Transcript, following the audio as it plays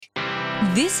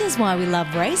This is why we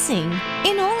love racing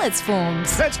in all its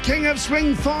forms. That's King of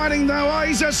Swing fighting though. Oh,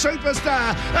 he's a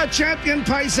superstar, a champion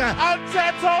pacer.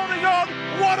 Untapped holding on.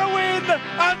 What a win.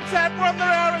 Untapped won the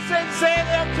RSN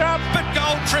Sandown Cup. But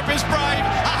Gold Trip is brave.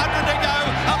 100 to go.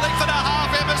 A length and a half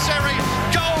emissary.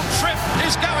 Gold Trip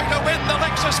is going to win the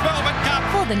Lexus Melbourne Cup.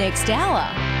 For the next hour,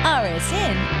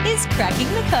 RSN is cracking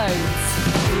the codes.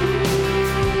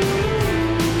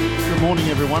 Good morning,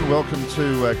 everyone. Welcome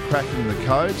to Cracking the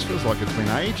Codes. Feels like it's been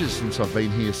ages since I've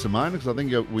been here, Simone, because I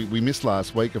think we missed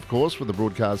last week, of course, with the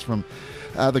broadcast from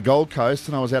the Gold Coast,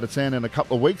 and I was out at Sandown a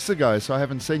couple of weeks ago, so I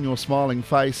haven't seen your smiling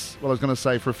face, well, I was going to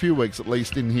say for a few weeks at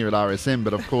least in here at RSM,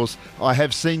 but of course I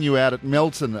have seen you out at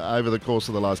Melton over the course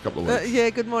of the last couple of weeks. Yeah,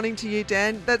 good morning to you,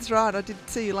 Dan. That's right, I did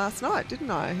see you last night,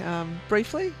 didn't I?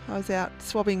 Briefly. I was out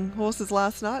swabbing horses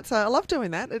last night, so I love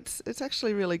doing that. It's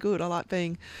actually really good. I like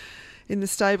being in the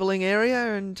stabling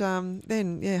area and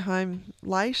then home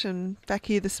late and back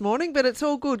here this morning, but it's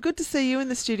all good. Good to see you in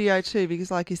the studio too,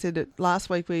 because like you said, last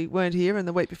week we weren't here and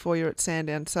the week before you were at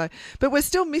Sandown, but we're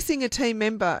still missing a team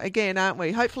member again, aren't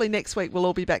we? Hopefully next week we'll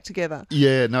all be back together.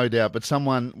 Yeah, no doubt, but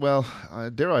someone, well,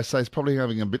 dare I say, is probably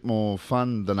having a bit more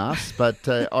fun than us, but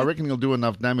I reckon he'll do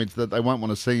enough damage that they won't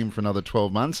want to see him for another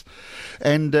 12 months.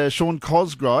 And Sean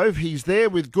Cosgrove, he's there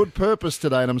with good purpose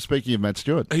today, and I'm speaking of Matt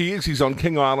Stewart. He is. He's on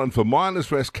King Island for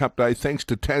Miners Rest Cup Day, thanks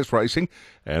to Tas Racing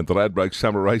and the Ladbroke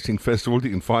Summer Racing Festival.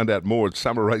 You can find out more at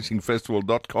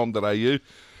summerracingfestival.com.au.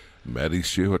 Matty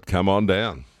Stewart, come on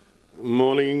down.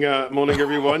 Morning,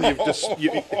 everyone.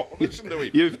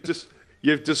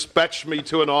 You've dispatched me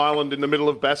to an island in the middle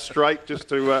of Bass Strait just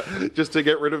to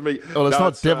get rid of me. Well, it's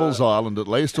not Devil's Island at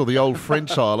least, or the old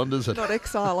French island, is it? Not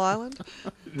Exile Island.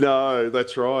 No,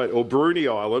 that's right. Or Bruny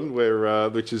Island,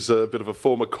 which is a bit of a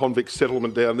former convict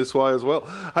settlement down this way as well.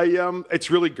 Hey,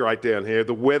 it's really great down here.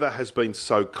 The weather has been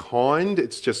so kind.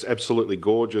 It's just absolutely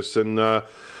gorgeous, and the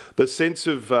sense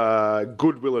of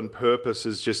goodwill and purpose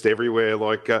is just everywhere.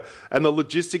 And the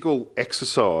logistical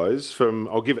exercise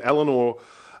I'll give Eleanor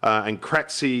and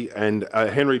Kratzy and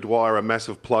Henry Dwyer a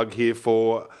massive plug here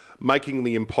for making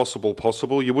the impossible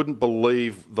possible. You wouldn't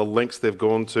believe the lengths they've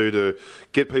gone to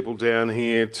get people down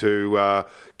here, to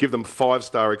give them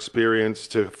 5-star experience,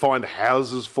 to find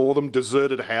houses for them,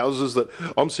 deserted houses. That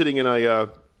I'm sitting in a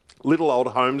little old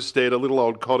homestead, a little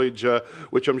old cottage,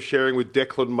 which I'm sharing with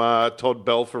Declan Marr, Todd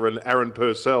Belfer and Aaron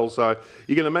Purcell. So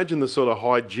you can imagine the sort of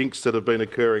hijinks that have been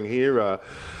occurring here.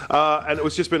 And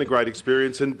it's just been a great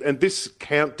experience. And this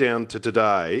countdown to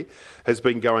today has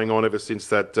been going on ever since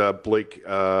that bleak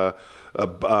AGM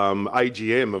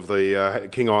of the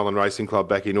King Island Racing Club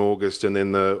back in August, and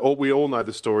then we all know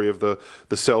the story of the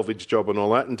salvage job and all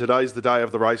that. And today's the day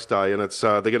of the race day, and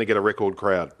they're going to get a record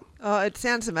crowd. Oh, it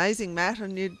sounds amazing, Matt,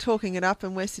 and you're talking it up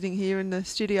and we're sitting here in the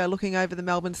studio looking over the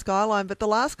Melbourne skyline. But the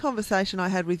last conversation I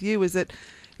had with you was that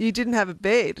you didn't have a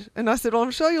bed. And I said, well,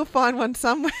 I'm sure you'll find one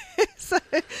somewhere. So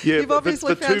you've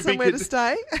obviously found somewhere to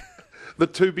stay. The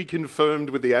to be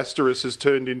confirmed with the asterisk has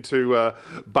turned into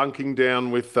bunking down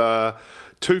with 2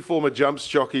 former jumps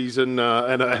jockeys and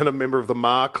a member of the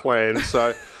Marr clan.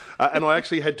 So... and I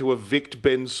actually had to evict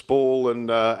Ben Spall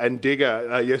and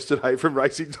Digger yesterday from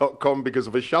Racing.com because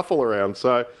of a shuffle around.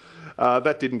 So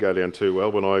that didn't go down too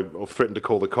well when I threatened to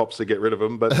call the cops to get rid of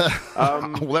him. But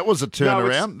well, that was a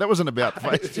turnaround. That wasn't about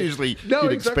face. Usually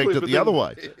you'd expect it the other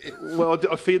way. Well,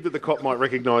 I feared that the cop might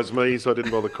recognise me, so I didn't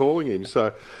bother calling him.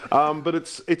 So, but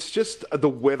it's just the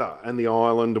weather and the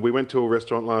island. We went to a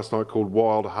restaurant last night called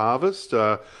Wild Harvest.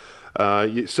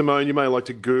 Simone, you may like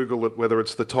to Google it, whether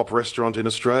it's the top restaurant in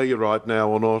Australia right now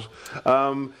or not.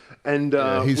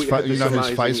 His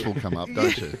face will come up,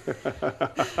 don't you?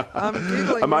 I'm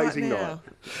Googling amazing right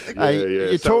night.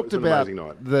 You talked about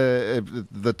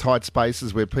the tight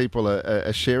spaces where people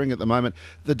are sharing at the moment.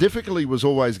 The difficulty was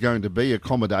always going to be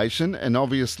accommodation, and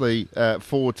obviously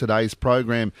for today's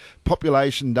program,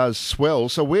 population does swell.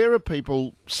 So where are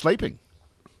people sleeping?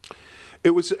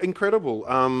 It was incredible.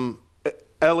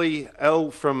 Elle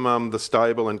from the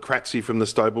stable and Kratzy from the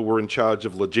stable were in charge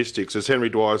of logistics. As Henry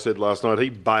Dwyer said last night,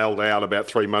 he bailed out about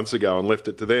 3 months ago and left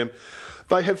it to them.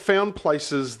 They have found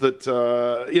places that,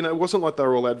 it wasn't like they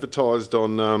were all advertised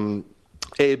on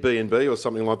Airbnb or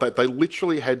something like that. They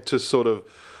literally had to sort of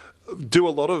do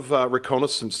a lot of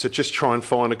reconnaissance to just try and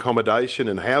find accommodation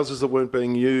and houses that weren't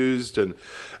being used and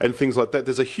things like that.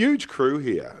 There's a huge crew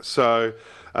here. So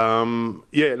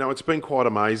It's been quite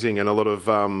amazing, and a lot of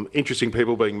interesting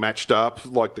people being matched up,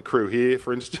 like the crew here,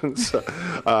 for instance.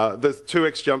 There's two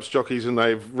ex-jumps jockeys, and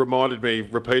they've reminded me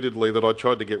repeatedly that I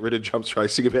tried to get rid of jumps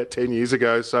racing about 10 years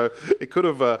ago, so it could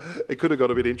have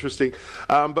got a bit interesting.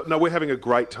 But no, we're having a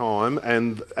great time,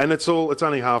 and it's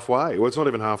only halfway. Well, it's not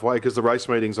even halfway because the race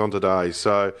meeting's on today,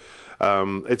 so.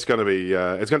 Today's going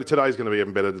to be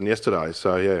even better than yesterday.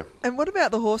 So yeah. And what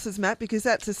about the horses, Matt? Because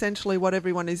that's essentially what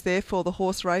everyone is there for, the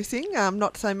horse racing.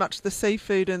 Not so much the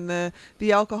seafood and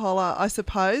the alcohol, I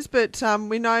suppose. But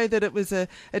we know that it was a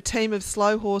team of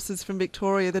slow horses from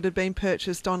Victoria that had been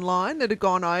purchased online that had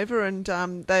gone over, and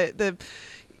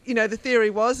the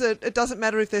theory was that it doesn't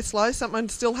matter if they're slow, someone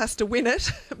still has to win it.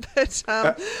 But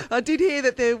I did hear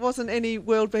that there wasn't any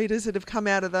world beaters that have come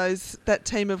out of that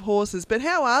team of horses. But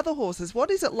how are the horses?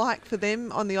 What is it like for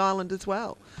them on the island as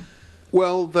well?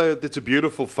 Well, it's a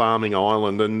beautiful farming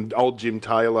island, and old Jim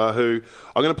Taylor, who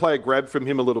I'm going to play a grab from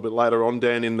him a little bit later on,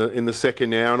 Dan, in the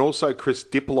second hour, and also Chris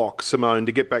Diplock, Simone,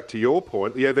 to get back to your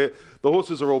point. Yeah, the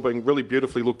horses are all being really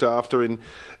beautifully looked after in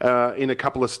a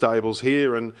couple of stables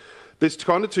here, and there's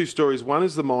kind of two stories. One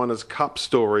is the Miners' Cup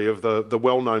story of the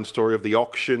well-known story of the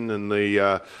auction and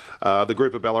the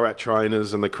group of Ballarat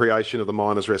trainers and the creation of the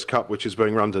Miners' Rest Cup, which is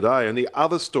being run today. And the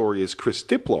other story is Chris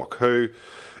Diplock, who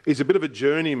is a bit of a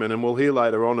journeyman, and we'll hear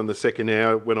later on in the second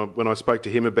hour when I spoke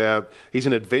to him about, he's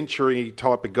an adventure-y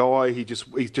type of guy. He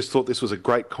just thought this was a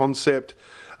great concept.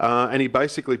 And he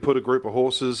basically put a group of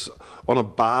horses on a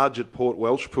barge at Port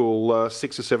Welshpool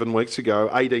 6 or 7 weeks ago,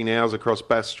 18 hours across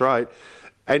Bass Strait.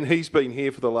 And he's been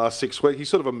here for the last 6 weeks. He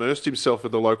sort of immersed himself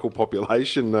in the local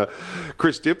population,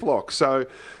 Chris Diplock. So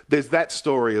there's that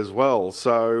story as well.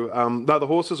 So, no, the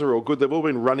horses are all good. They've all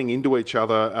been running into each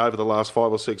other over the last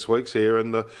 5 or 6 weeks here.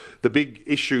 And the big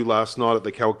issue last night at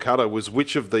the Calcutta was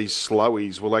which of these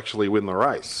slowies will actually win the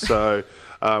race. So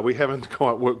we haven't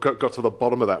quite got to the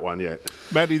bottom of that one yet.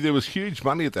 Matty, there was huge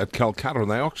money at that Calcutta,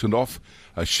 and they auctioned off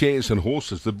shares and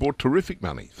horses that brought terrific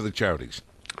money for the charities.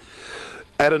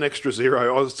 At an extra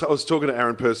zero, I was talking to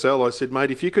Aaron Purcell. I said, mate,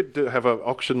 if you could have an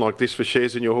auction like this for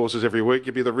shares in your horses every week,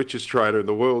 you'd be the richest trader in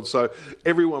the world. So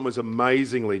everyone was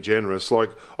amazingly generous.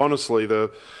 Like, honestly,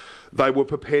 they were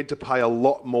prepared to pay a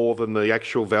lot more than the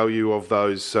actual value of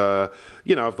those, of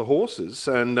the horses.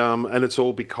 And it's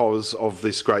all because of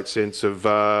this great sense of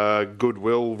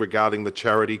goodwill regarding the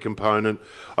charity component.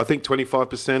 I think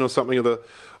 25% or something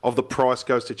of the price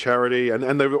goes to charity,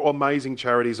 and there are amazing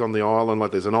charities on the island, like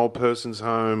there's an old person's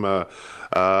home, I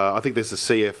think there's the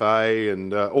CFA,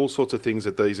 and all sorts of things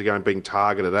that these are being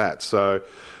targeted at. So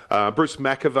Bruce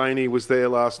McAvaney was there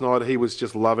last night. He was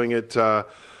just loving it. He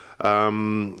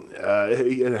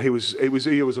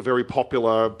was a very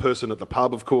popular person at the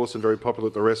pub, of course, and very popular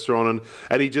at the restaurant,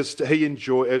 and he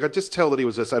enjoyed. I could just tell that he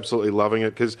was just absolutely loving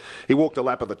it, because he walked a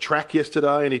lap of the track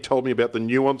yesterday, and he told me about the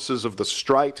nuances of the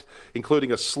straight,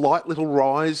 including a slight little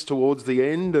rise towards the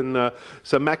end, and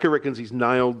so Macca reckons he's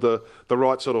nailed the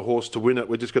right sort of horse to win it.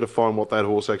 We're just going to find what that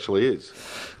horse actually is.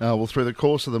 Well, through the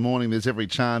course of the morning, there's every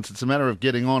chance. It's a matter of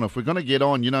getting on. If we're going to get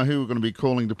on, you know who we're going to be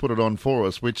calling to put it on for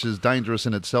us, which is dangerous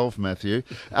in itself, Matthew.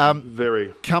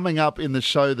 Very. Coming up in the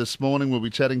show this morning, we'll be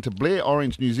chatting to Blair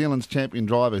Orange, New Zealand's champion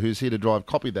driver, who's here to drive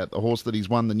Copy That, the horse that he's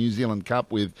won the New Zealand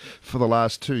Cup with for the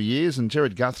last 2 years. And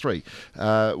Jared Guthrie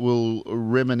will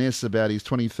reminisce about his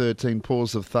 2013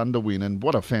 Paws of Thunder win. And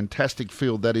what a fantastic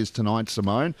field that is tonight,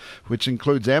 Simone, which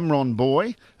includes Amron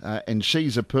Boy and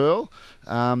She's a Pearl,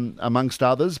 amongst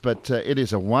others, but it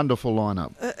is a wonderful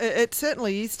lineup. It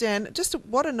certainly is, Dan. Just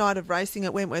what a night of racing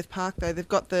at Wentworth Park, though. They've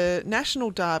got the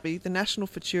National Derby, the National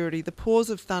Futurity, the Paws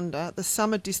of Thunder, the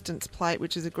Summer Distance Plate,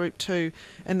 which is a Group 2,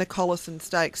 and the Collison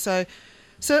Stakes. So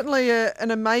certainly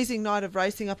an amazing night of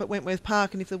racing up at Wentworth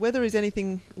Park, and if the weather is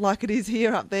anything like it is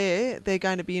here up there, they're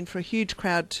going to be in for a huge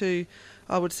crowd too,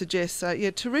 I would suggest. So,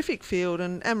 yeah, terrific field,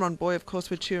 and Amron Boy, of course,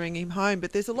 we're cheering him home.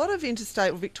 But there's a lot of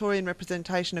interstate or Victorian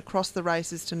representation across the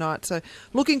races tonight. So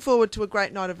looking forward to a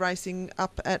great night of racing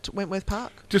up at Wentworth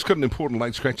Park. Just got an important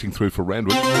late scratching through for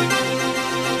Randwick.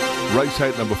 Race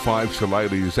 8, number 5,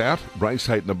 Shillelagh is out. Race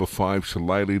 8, number 5,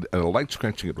 Shillelagh, and a late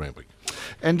scratching at Randwick.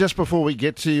 And just before we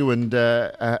get to you and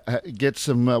get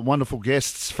some wonderful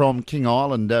guests from King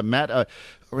Island, Matt, I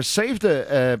received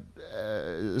a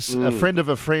friend of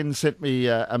a friend sent me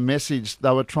a message.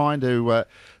 They were trying to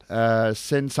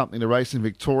send something to Racing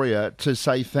Victoria to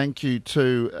say thank you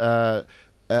to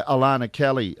Alana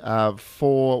Kelly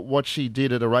for what she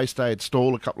did at a race day at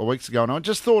Stawell a couple of weeks ago, and I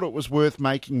just thought it was worth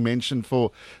making mention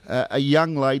for a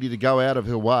young lady to go out of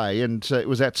her way, and it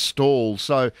was at Stawell,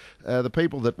 so the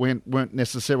people that weren't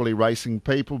necessarily racing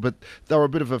people, but they were a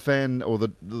bit of a fan, or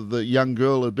the young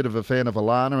girl a bit of a fan of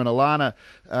Alana, and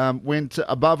Alana went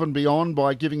above and beyond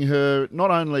by giving her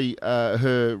not only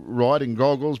her riding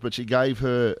goggles, but she gave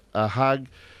her a hug.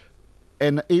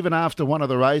 And even after one of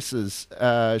the races,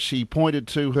 she pointed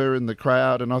to her in the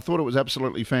crowd, and I thought it was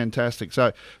absolutely fantastic.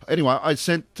 So anyway, I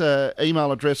sent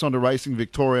email address onto Racing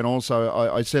Victoria, and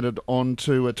also I sent it on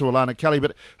to Alana Kelly.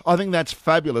 But I think that's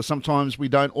fabulous. Sometimes we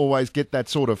don't always get that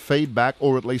sort of feedback,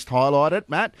 or at least highlight it,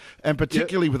 Matt, and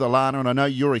particularly with Alana. And I know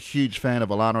you're a huge fan of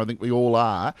Alana. I think we all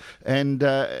are. And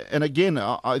again,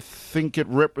 I think it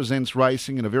represents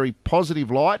racing in a very positive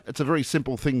light. It's a very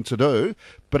simple thing to do,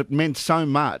 but it meant so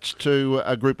much to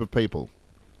a group of people.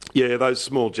 Yeah, those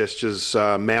small gestures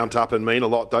mount up and mean a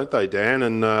lot, don't they, Dan?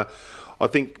 And I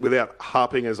think, without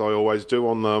harping as I always do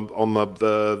on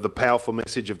the powerful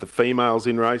message of the females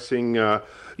in racing,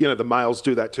 the males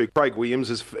do that too. Craig Williams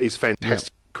is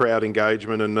fantastic. Yep. Crowd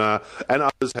engagement, and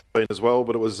others have been as well.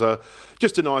 But it was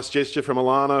just a nice gesture from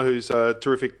Alana, who's a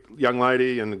terrific young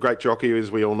lady and a great jockey,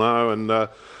 as we all know, and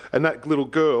that little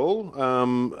girl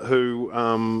who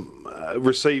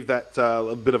received that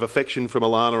bit of affection from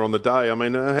Alana on the day. I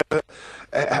mean,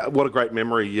 what a great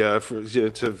memory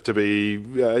to be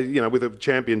with a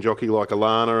champion jockey like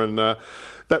Alana, and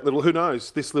that little, who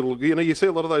knows, this little, you see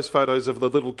a lot of those photos of the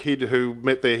little kid who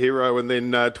met their hero, and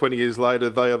then 20 years later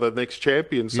they are the next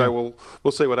champion. So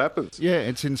we'll see what happens. Yeah,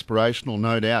 it's inspirational,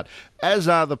 no doubt. As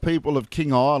are the people of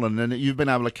King Island, and you've been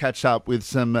able to catch up with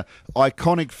some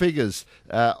iconic figures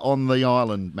on the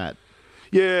island, Matt.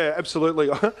 Yeah, absolutely.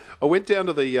 I went down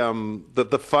to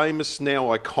the famous, now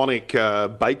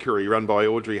iconic bakery run by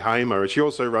Audrey Hamer. She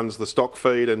also runs the stock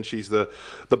feed, and she's the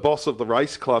boss of the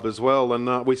race club as well.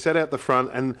 And we sat out the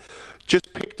front and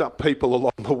just picked up people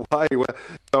along the way.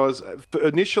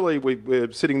 Initially, we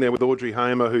were sitting there with Audrey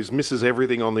Hamer, who's misses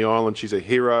everything on the island. She's a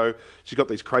hero. She's got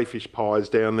these crayfish pies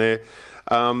down there.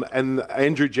 And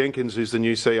Andrew Jenkins, who's the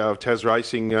new CEO of Tas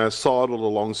Racing, sidled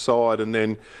alongside, and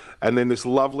then this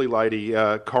lovely lady,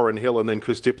 Corinne Hill, and then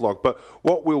Chris Diplock. But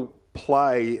what we'll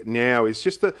play now is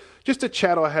just a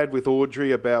chat I had with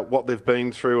Audrey about what they've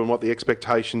been through and what the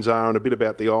expectations are, and a bit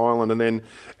about the island. And then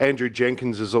Andrew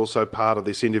Jenkins is also part of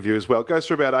this interview as well. It goes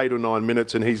through about 8 or 9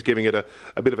 minutes, and he's giving it a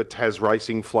bit of a Tas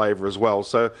Racing flavour as well.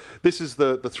 So this is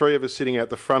the three of us sitting out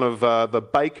the front of the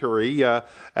bakery at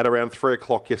around 3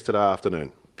 o'clock yesterday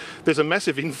afternoon. There's a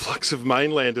massive influx of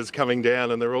mainlanders coming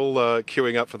down, and they're all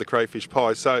queuing up for the crayfish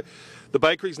pie. So the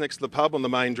bakery's next to the pub on the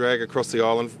main drag across the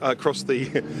island, across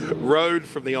the road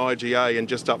from the IGA and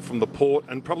just up from the port,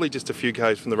 and probably just a few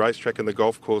k's from the racetrack and the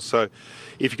golf course. So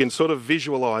if you can sort of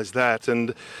visualise that,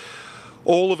 and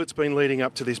all of it's been leading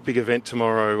up to this big event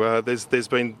tomorrow. There's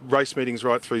been race meetings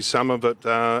right through summer, but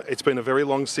it's been a very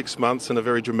long 6 months and a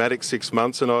very dramatic 6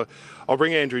 months. And I'll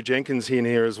bring Andrew Jenkins in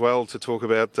here as well to talk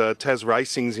about Tas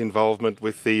Racing's involvement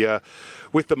with the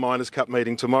Miners' Cup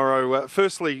meeting tomorrow.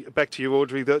 Firstly, back to you,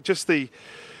 Audrey. Just the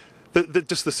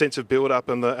sense of build-up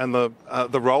and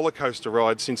the roller coaster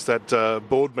ride since that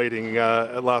board meeting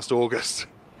last August.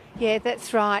 Yeah,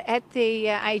 that's right. At the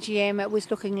AGM, it was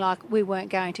looking like we weren't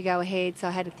going to go ahead, so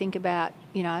I had to think about,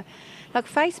 like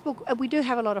Facebook, we do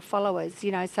have a lot of followers,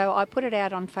 so I put it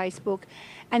out on Facebook,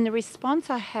 and the response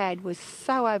I had was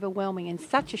so overwhelming in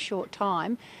such a short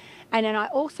time. And then I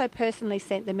also personally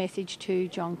sent the message to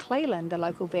John Cleland, the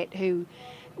local vet who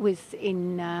was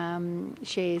in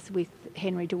shares with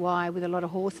Henry Dewey with a lot of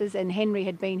horses, and Henry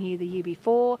had been here the year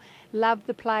before, loved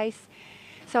the place.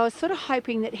 So I was sort of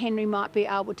hoping that Henry might be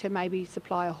able to maybe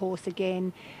supply a horse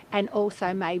again, and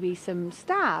also maybe some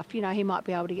staff. He might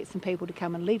be able to get some people to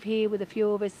come and live here with a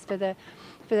few of us for the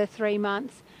 3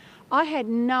 months. I had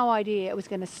no idea it was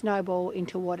going to snowball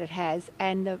into what it has,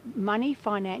 and the money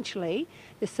financially,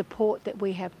 the support that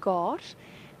we have got,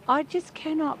 I just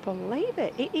cannot believe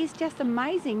it. It is just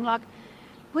amazing. Like,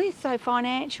 we're so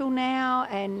financial now,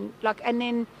 and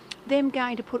then them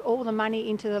going to put all the money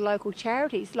into the local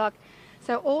charities,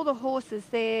 so all the horses,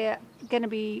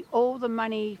 all the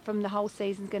money from the whole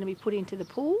season is going to be put into the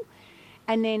pool,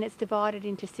 and then it's divided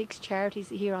into 6 charities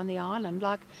here on the island.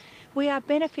 We are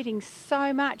benefiting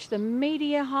so much. The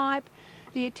media hype,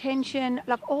 the attention,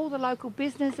 all the local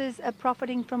businesses are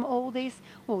profiting from all this.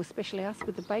 Well, especially us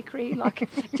with the bakery, and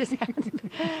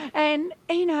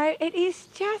it is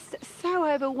just so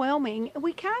overwhelming.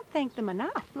 We can't thank them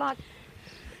enough.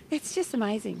 It's just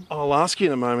amazing. I'll ask you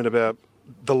in a moment about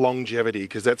the longevity,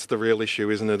 because that's the real issue,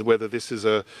 isn't it? Whether this is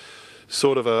a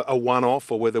sort of a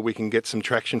one-off, or whether we can get some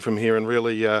traction from here and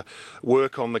really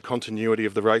work on the continuity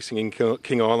of the racing in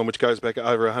King Island, which goes back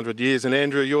over 100 years. And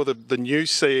Andrew, you're the new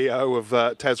CEO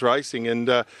of Tas Racing,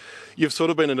 and you've sort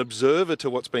of been an observer to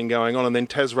what's been going on, and then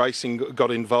Tas Racing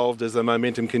got involved as the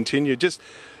momentum continued. Just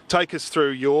take us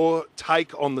through your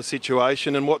take on the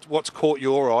situation and what's caught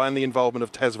your eye and the involvement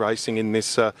of Tas Racing in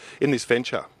this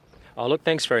venture. Oh, look,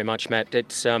 thanks very much, Matt.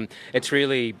 It's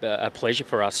really a pleasure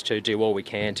for us to do all we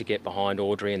can to get behind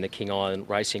Audrey and the King Island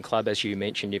Racing Club. As you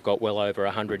mentioned, you've got well over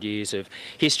 100 years of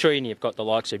history, and you've got the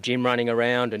likes of Jim running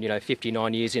around, and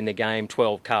 59 years in the game,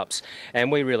 12 cups,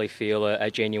 and we really feel a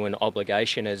genuine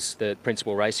obligation as the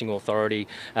principal racing authority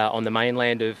on the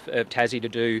mainland of Tassie to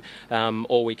do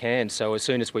all we can. So as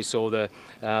soon as we saw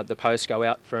the post go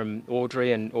out from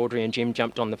Audrey and Jim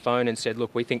jumped on the phone and said,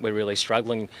 look, we think we're really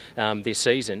struggling this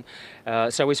season.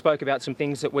 So we spoke about some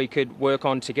things that we could work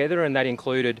on together, and that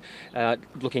included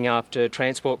looking after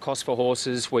transport costs for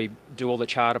horses. We do all the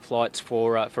charter flights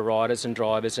for riders and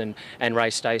drivers and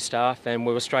race day staff, and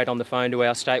we were straight on the phone to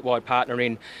our statewide partner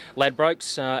in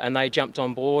Ladbrokes, and they jumped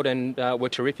on board and were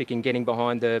terrific in getting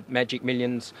behind the Magic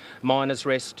Millions Miners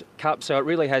Rest Cup. So it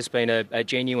really has been a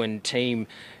genuine team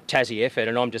Tassie effort,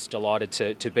 and I'm just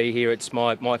delighted to be here. It's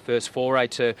my first foray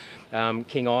to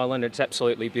King Island. It's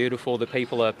absolutely beautiful. The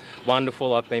people are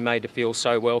wonderful. I've been made to feel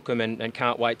so welcome, and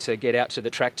can't wait to get out to the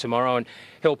track tomorrow and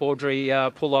help Audrey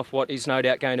pull off what is no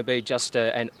doubt going to be just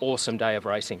an awesome day of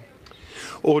racing.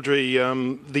 Audrey,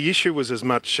 the issue was as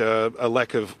much a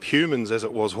lack of humans as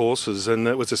it was horses, and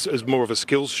it was more of a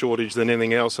skills shortage than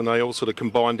anything else, and they all sort of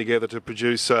combined together to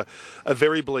produce a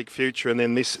very bleak future, and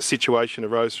then this situation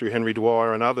arose through Henry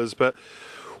Dwyer and others. But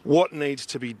what needs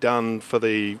to be done for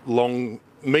the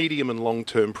medium and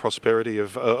long-term prosperity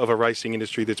of a racing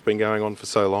industry that's been going on for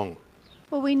so long?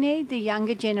 Well, we need the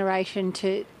younger generation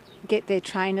to get their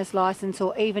trainer's licence,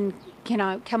 or even,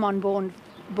 come on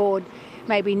board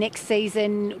maybe next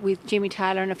season with Jimmy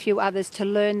Taylor and a few others to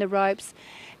learn the ropes.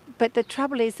 But the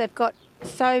trouble is they've got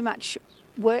so much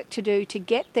work to do to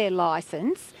get their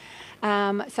licence.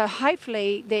 So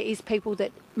hopefully there is people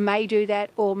that may do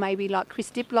that, or maybe like Chris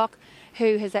Diplock,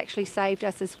 who has actually saved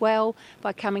us as well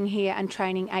by coming here and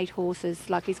training 8 horses.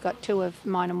 Like, he's got 2 of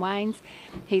mine and Wayne's,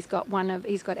 he's got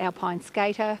Alpine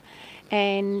Skater,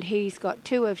 and he's got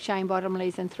 2 of Shane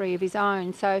Bottomley's and 3 of his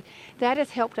own. So that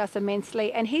has helped us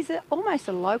immensely, and he's almost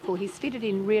a local. He's fitted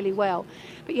in really well.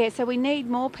 But yeah, so we need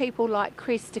more people like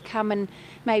Chris to come and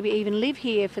maybe even live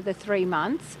here for the 3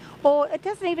 months, or it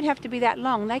doesn't even have to be that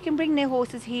long. They can bring their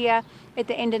horses here at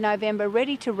the end of November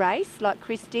ready to race like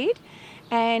Chris did.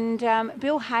 And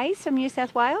Bill Hayes from New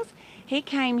South Wales, he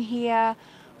came here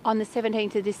on the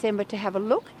 17th of December to have a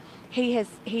look. He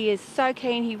is so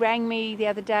keen. He rang me the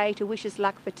other day to wish us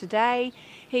luck for today.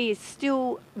 He is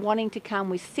still wanting to come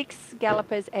with 6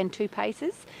 gallopers and 2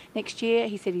 pacers next year.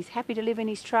 He said he's happy to live in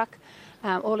his truck.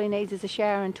 All he needs is a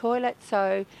shower and toilet.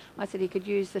 So I said he could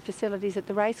use the facilities at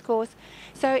the racecourse.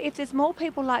 So if there's more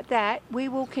people like that, we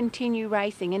will continue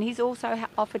racing. And he's also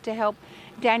offered to help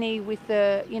Danny with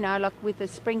the, with the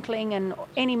sprinkling and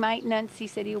any maintenance. He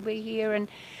said he'll be here. And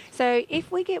so if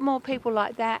we get more people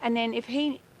like that, and then if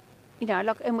he,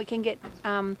 and we can get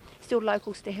still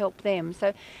locals to help them.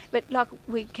 So, but like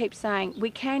we keep saying, we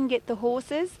can get the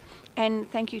horses,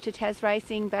 and thank you to Tas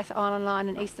Racing, Bass Island Line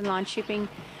and Eastern Line Shipping,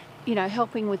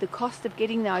 helping with the cost of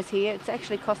getting those here. It's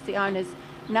actually cost the owners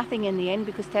nothing in the end,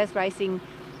 because Tas Racing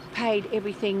paid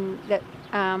everything that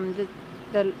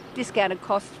the discounted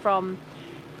cost from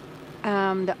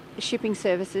the shipping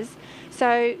services.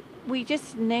 So we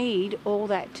just need all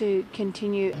that to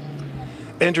continue.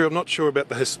 Andrew, I'm not sure about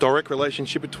the historic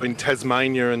relationship between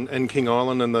Tasmania and King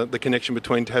Island and the connection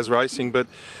between Tas Racing, but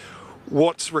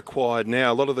what's required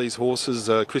now? A lot of these horses,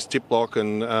 Chris Diplock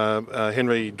and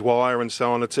Henry Dwyer and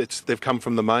so on, they've come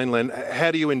from the mainland.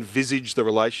 How do you envisage the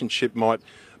relationship might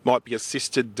be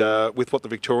assisted with what the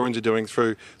Victorians are doing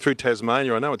through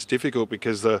Tasmania? I know it's difficult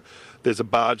because there's a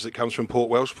barge that comes from Port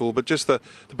Welshpool, but just the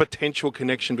potential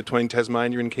connection between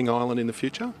Tasmania and King Island in the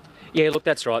future? Yeah, look,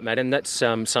 that's right, Matt, and that's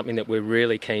something that we're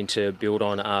really keen to build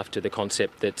on after the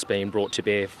concept that's been brought to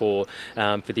bear for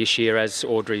this year. As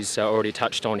Audrey's already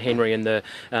touched on, Henry and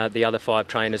the other 5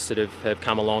 trainers that have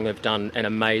come along have done an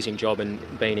amazing job and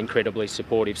been incredibly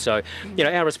supportive. So,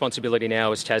 our responsibility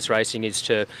now as Tas Racing is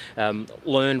to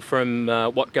learn from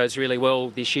what goes really well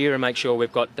this year and make sure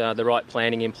we've got the right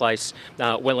planning in place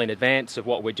well in advance of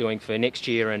what we're doing for next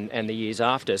year and the years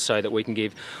after, so that we can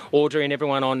give Audrey and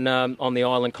everyone on the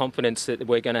island confidence that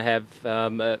we're going to have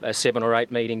a 7 or 8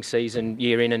 meeting season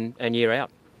year in and year out.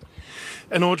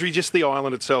 And Audrey, just the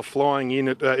island itself, flying in,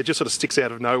 it just sort of sticks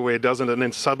out of nowhere, doesn't it? And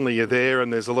then suddenly you're there,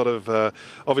 and there's a lot of,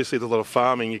 obviously there's a lot of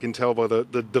farming. You can tell by the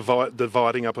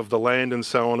dividing up of the land and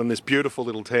so on, and this beautiful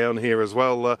little town here as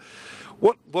well.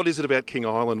 What is it about King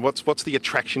Island? What's the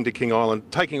attraction to King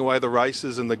Island? Taking away the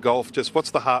races and the golf, just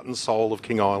what's the heart and soul of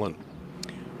King Island?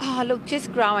 Oh, look,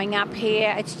 just growing up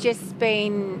here, it's just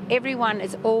been, everyone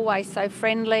is always so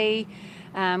friendly.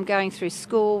 Going through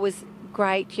school was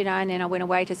great, you know, and then I went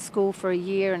away to school for a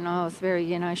year and I was very,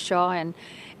 you know, shy, and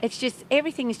it's just,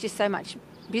 everything is just so much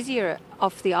busier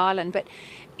off the island. But,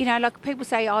 you know, like people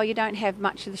say, oh, you don't have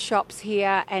much of the shops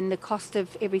here and the cost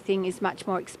of everything is much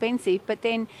more expensive, but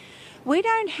then we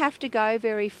don't have to go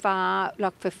very far,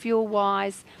 like for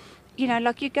fuel-wise. You know,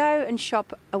 like you go and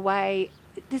shop away.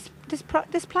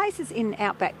 There's places in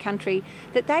outback country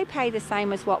that they pay the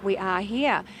same as what we are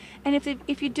here. And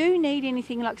if you do need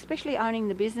anything, like especially owning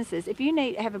the businesses, if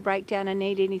you have a breakdown and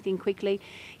need anything quickly,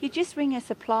 you just ring a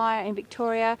supplier in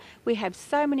Victoria. We have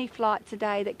so many flights a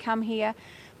day that come here.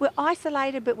 We're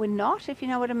isolated, but we're not, if you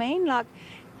know what I mean. Like,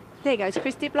 there goes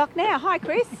Chris Diplock now. Hi,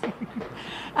 Chris.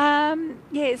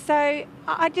 Yeah, so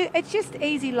it's just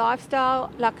easy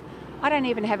lifestyle. Like, I don't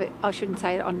even have it, I shouldn't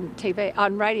say it on TV,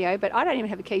 on radio, but I don't even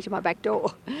have a key to my back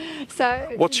door.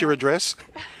 So. What's your address?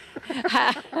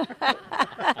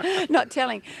 Not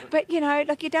telling. But, you know,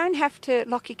 like you don't have to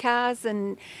lock your cars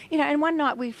and, you know, and one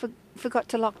night we forgot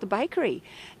to lock the bakery.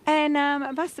 And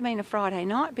it must have been a Friday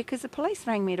night because the police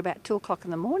rang me at about 2 o'clock in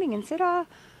the morning and said, oh,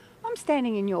 I'm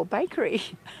standing in your bakery.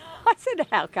 I said,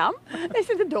 how come? They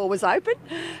said the door was open,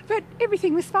 but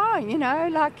everything was fine, you know,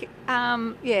 like,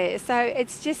 yeah, so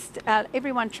it's just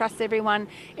everyone trusts everyone,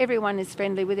 everyone is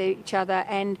friendly with each other,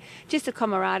 and just a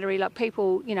camaraderie, like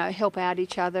people, you know, help out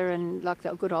each other, and like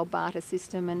the good old barter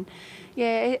system, and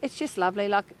yeah, it's just lovely.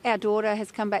 Like our daughter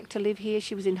has come back to live here,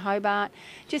 she was in Hobart,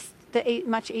 just the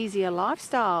much easier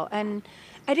lifestyle, and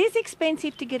it is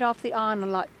expensive to get off the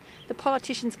island. Like the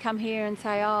politicians come here and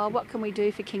say, oh, what can we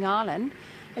do for King Island?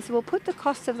 I said, well, put the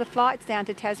cost of the flights down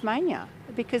to Tasmania,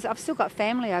 because I've still got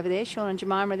family over there. Sean and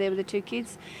Jemima are there with the 2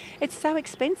 kids. It's so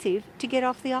expensive to get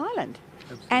off the island.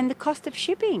 Absolutely. And the cost of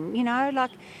shipping, you know,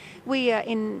 like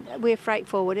we're freight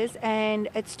forwarders, and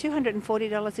it's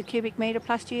 $240 a cubic metre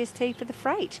plus GST for the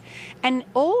freight. And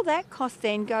all that cost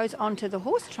then goes onto the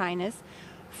horse trainers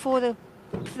for the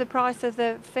price of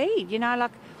the feed, you know,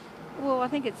 like, well, I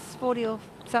think it's $40 or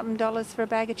something for a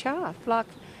bag of chaff. Like,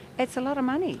 it's a lot of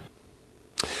money.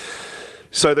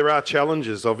 So there are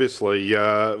challenges, obviously,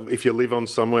 if you live on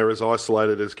somewhere as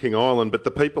isolated as King Island, but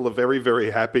the people are very,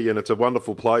 very happy, and it's a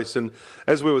wonderful place. And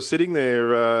as we were sitting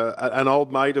there, an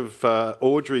old mate of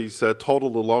Audrey's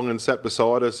toddled along and sat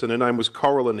beside us, and her name was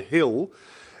Coraline Hill,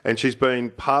 and she's been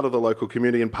part of the local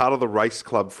community and part of the race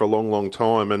club for a long, long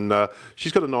time. And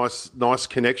she's got a nice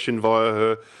connection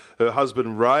via her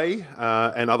husband Ray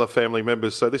and other family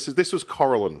members. So this was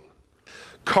Coraline.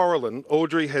 Coraline,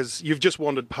 Audrey you've just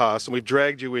wandered past and we've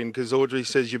dragged you in because Audrey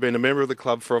says you've been a member of the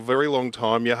club for a very long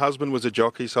time. Your husband was a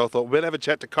jockey, so I thought we'd have a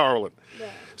chat to Coraline. Yeah.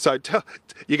 So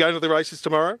you going to the races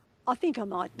tomorrow? I think I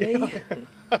might be.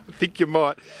 I think you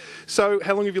might. So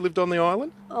how long have you lived on the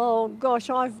island? Oh, gosh,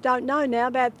 I don't know now,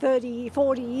 about 30,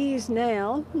 40 years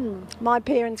now. My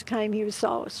parents came here as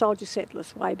soldier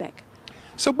settlers way back.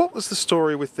 So what was the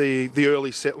story with the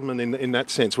early settlement in that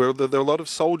sense? Were there a lot of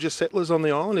soldier settlers on the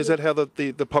island? Is that how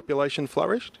the population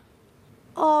flourished?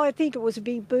 Oh, I think it was a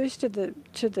big boost to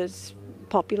the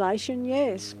population,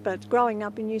 yes. But growing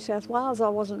up in New South Wales, I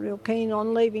wasn't real keen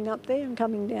on leaving up there and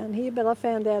coming down here, but I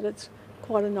found out it's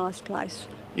quite a nice place.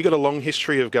 You've got a long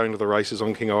history of going to the races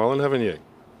on King Island, haven't you?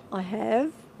 I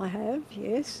have,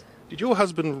 yes. Did your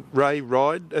husband Ray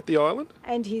ride at the island?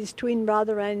 And his twin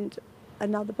brother and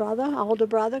another brother, older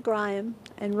brother, Graham,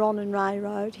 and Ron and Ray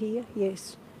rode here,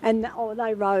 yes. And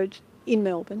they rode in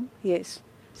Melbourne, yes,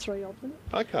 3 of them.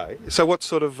 Okay. So what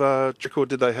sort of record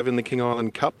did they have in the King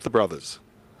Island Cup, the brothers?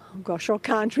 Oh, gosh, I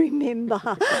can't remember.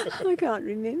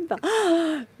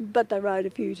 But they rode a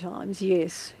few times,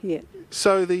 yes, yeah.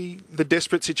 So the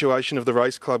desperate situation of the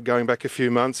race club going back a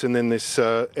few months, and then this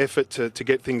effort to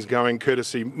get things going,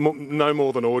 courtesy no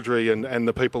more than Audrey and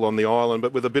the people on the island,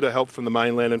 but with a bit of help from the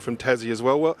mainland and from Tassie as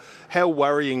well. Well, how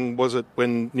worrying was it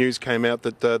when news came out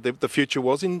that the future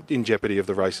was in jeopardy of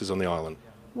the races on the island?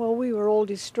 Well, we were all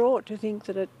distraught to think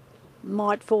that it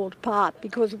might fall apart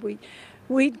because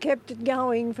we'd kept it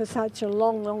going for such a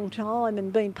long, long time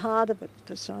and been part of it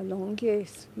for so long,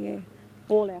 yes, yeah.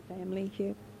 All our family,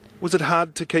 yeah. Was it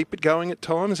hard to keep it going at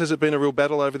times? Has it been a real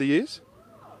battle over the years?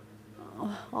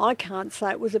 Oh, I can't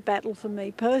say it was a battle for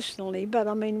me personally, but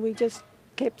I mean, we just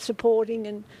kept supporting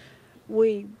and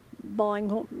we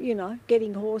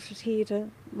getting horses here to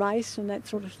race and that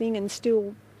sort of thing, and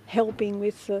still helping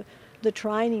with the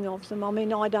training of them. I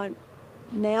mean, I don't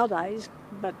nowadays,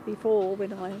 but before,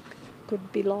 when I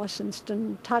could be licensed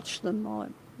and touch them, I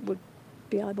would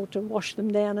be able to wash them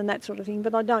down and that sort of thing,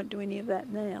 but I don't do any of that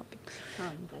now.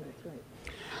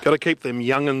 Got to keep them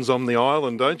young'uns on the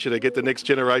island, don't you, to get the next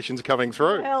generations coming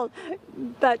through? Well,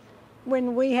 but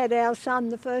when we had our son,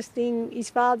 the first thing his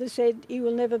father said, he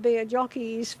will never be a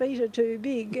jockey, his feet are too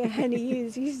big, and he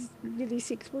is. He's really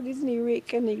 6 foot, isn't he,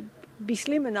 Rick? And he'd be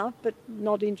slim enough, but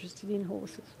not interested in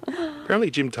horses. Apparently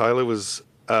Jim Taylor was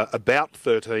about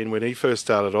 13 when he first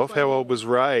started off. How old was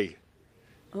Ray?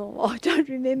 Oh, I don't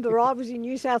remember. I was in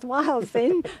New South Wales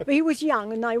then, but he was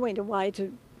young, and they went away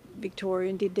to Victoria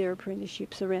and did their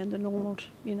apprenticeships around the North,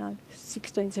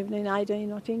 16, 17,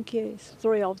 18, I think, yes,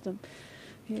 3 of them.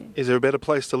 Yeah. Is there a better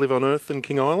place to live on earth than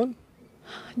King Island?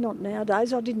 Not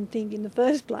nowadays. I didn't think in the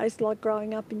first place, like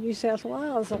growing up in New South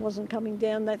Wales, I wasn't coming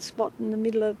down that spot in the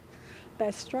middle of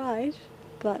Bass Strait.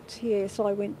 But yes,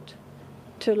 I went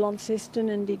to Launceston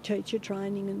and did teacher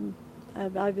training and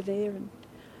over there, and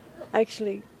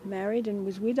actually married and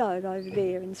was widowed over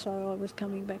there, and so I was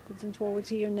coming backwards and forwards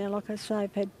here, and now, like I say,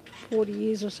 I've had 40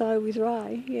 years or so with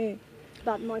Ray, yeah.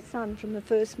 But my son from the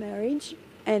first marriage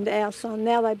and our son,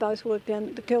 now they both work down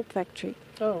at the kelp factory.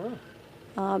 Oh,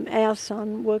 right. Our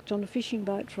son worked on a fishing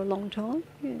boat for a long time,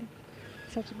 yeah.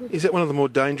 Is that one of the more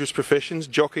dangerous professions,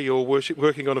 jockey or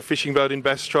working on a fishing boat in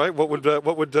Bass Strait? What would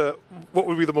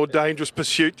be the more dangerous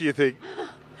pursuit, do you think?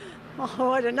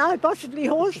 Oh, I don't know, possibly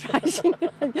horse racing.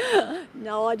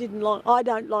 No, I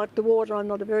don't like the water. I'm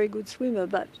not a very good swimmer,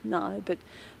 but no. But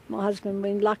my husband,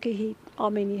 been lucky. He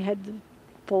had the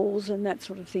falls and that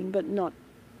sort of thing, but not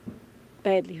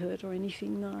badly hurt or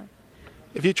anything, no.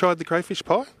 Have you tried the crayfish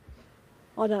pie?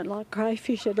 I don't like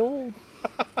crayfish at all.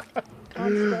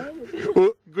 Can't stand it.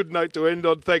 Well, good note to end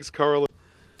on. Thanks, Coraline.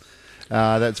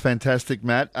 That's fantastic,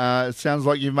 Matt. It sounds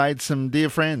like you've made some dear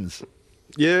friends.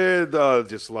 Yeah,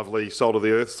 just lovely, salt of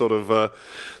the earth sort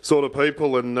of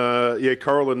people, and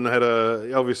Coraline had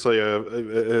obviously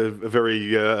a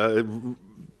very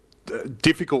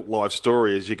difficult life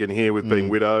story, as you can hear, with being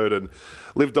widowed and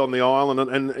lived on the island,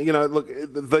 and look,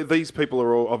 these people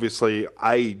are all obviously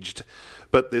aged.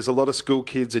 But there's a lot of school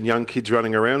kids and young kids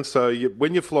running around. So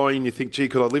when you fly in, you think, gee,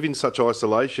 could I live in such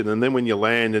isolation? And then when you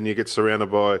land and you get surrounded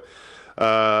by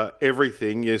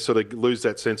everything, you sort of lose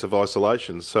that sense of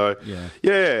isolation. So,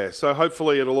 so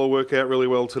hopefully it'll all work out really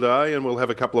well today, and we'll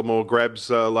have a couple of more grabs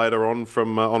later on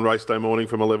on race day morning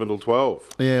from 11 till 12.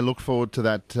 Yeah, look forward to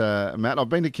that, Matt. I've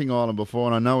been to King Island before,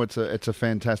 and I know it's a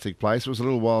fantastic place. It was a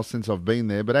little while since I've been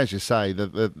there, but as you say,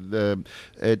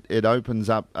 it opens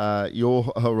up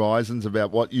your horizons about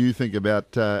what you think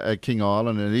about King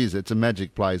Island, and it's a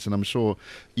magic place, and I'm sure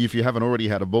if you haven't already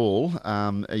had a ball,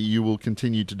 you will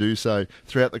continue to do so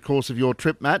throughout the course of your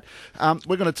trip, Matt.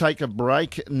 We're going to take a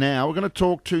break now. We're going to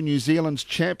talk to New Zealand's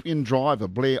champion driver,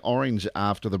 Blair Orange,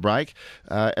 after the break,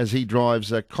 as he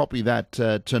drives Copy That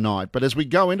tonight. But as we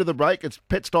go into the break, it's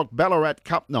Petstock Ballarat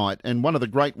Cup night, and one of the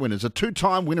great winners, a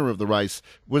 2-time winner of the race,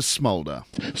 was Smolder.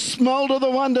 Smolder, the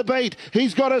one to beat.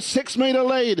 He's got a 6-metre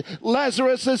lead.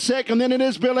 Lazarus is second, then it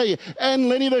is Billy and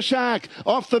Lenny the Shark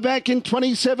off the back in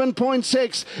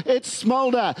 27.6. It's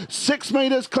Smolder, 6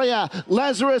 metres clear.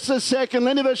 Lazarus is second,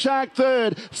 Lenny the Shark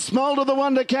third. Smolder the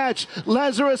one to catch.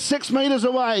 Lazarus 6 metres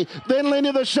away. Then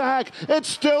Lenny the Shark. It's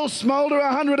still Smolder,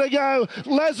 100 to go.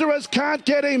 Lazarus can't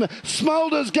get him.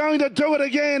 Smolder's going to do it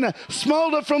again.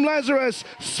 Smolder from Lazarus.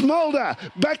 Smolder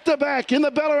back to back in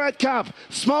the Ballarat Cup.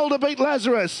 Smolder beat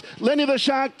Lazarus. Lenny the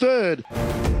Shark third.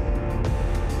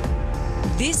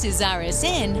 This is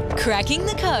RSN Cracking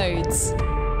the Codes.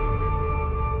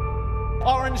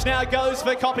 Orange now goes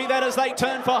for Copy That as they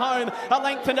turn for home. A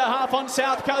length and a half on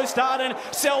South Coast Arden.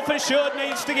 Self Assured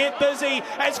needs to get busy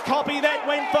as Copy That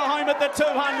went for home at the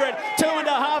 200.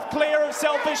 2.5 clear of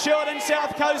Self Assured and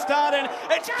South Coast Arden.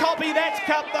 It's Copy That's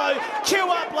Cup though. Queue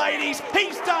up, ladies.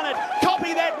 He's done it.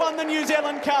 Copy That won the New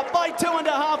Zealand Cup by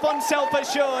 2.5 on Self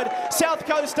Assured. South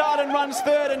Coast Arden runs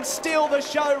third, and still the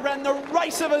show ran the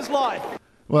race of his life.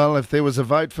 Well, if there was a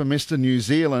vote for Mr. New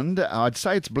Zealand, I'd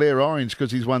say it's Blair Orange,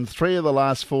 because he's won 3 of the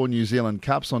last 4 New Zealand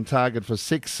Cups, on target for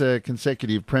 6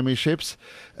 consecutive premierships.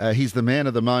 He's the man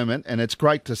of the moment, and it's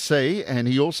great to see. And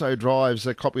he also drives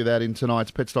a Copy of That in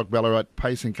tonight's Petstock Ballarat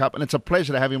Pacing Cup. And it's a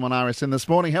pleasure to have him on RSN this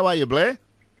morning. How are you, Blair?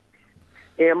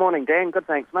 Yeah, morning, Dan. Good,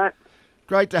 thanks, mate.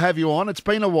 Great to have you on. It's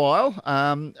been a while,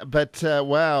 but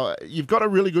wow, you've got a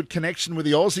really good connection with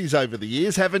the Aussies over the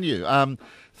years, haven't you?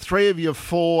 3 of your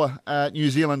 4 New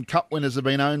Zealand Cup winners have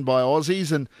been owned by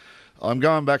Aussies, and I'm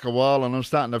going back a while and I'm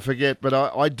starting to forget, but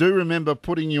I do remember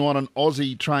putting you on an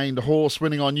Aussie-trained horse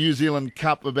winning on New Zealand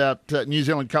Cup New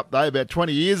Zealand Cup Day about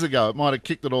 20 years ago. It might have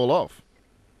kicked it all off.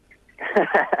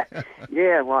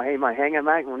 Yeah, well, he my hanger,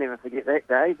 mate. We'll never forget that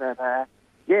day. But,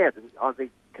 yeah, the Aussie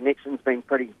connection's been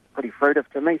pretty fruitive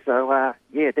to me. So,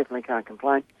 yeah, definitely can't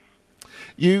complain.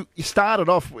 You started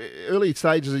off, early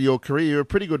stages of your career, you were a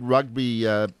pretty good rugby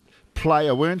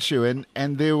player, weren't you? And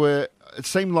it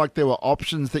seemed like there were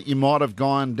options that you might have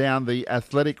gone down the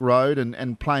athletic road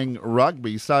and playing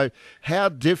rugby. So how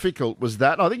difficult was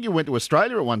that? I think you went to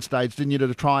Australia at one stage, didn't you,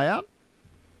 to try out?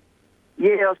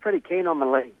 Yeah, I was pretty keen on the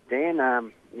league,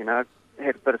 Dan. You know,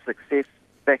 had a bit of success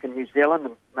back in New Zealand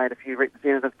and made a few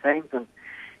representative teams. And,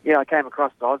 yeah, I came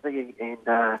across Aussie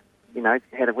and, you know,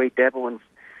 had a wee dabble in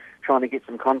trying to get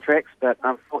some contracts. But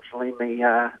unfortunately,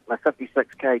 my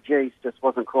 56 kgs just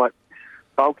wasn't quite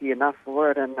bulky enough for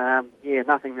it, and yeah,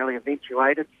 nothing really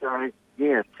eventuated. So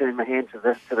yeah, turned my hand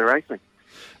to the racing.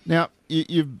 Now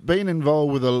you've been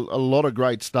involved with a lot of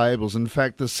great stables. In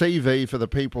fact, the CV for the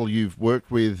people you've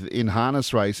worked with in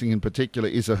harness racing, in particular,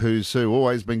 is a who's who.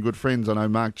 Always been good friends. I know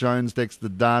Mark Jones, Dexter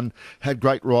Dunn, had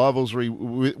great rivalry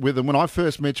with them. When I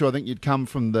first met you, I think you'd come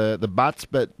from the Butts,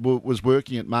 but was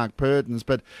working at Mark Purdon's.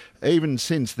 But even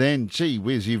since then, gee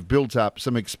whiz, you've built up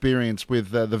some experience with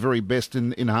the very best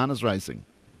in harness racing.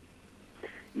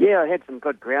 Yeah, I had some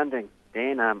good grounding,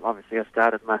 Dan. Obviously, I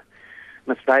started my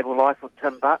stable life with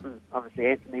Tim Button. Obviously,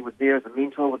 Anthony was there as a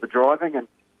mentor with the driving, and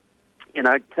you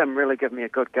know, Tim really gave me a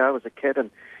good go as a kid,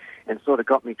 and sort of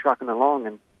got me trucking along.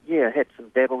 And yeah, had some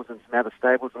dabbles in some other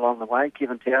stables along the way,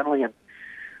 Kevin Townley and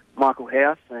Michael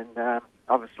House, and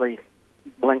obviously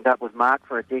linked up with Mark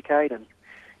for a decade, and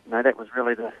you know, that was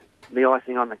really the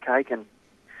icing on the cake, and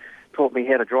taught me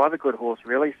how to drive a good horse,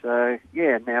 really. So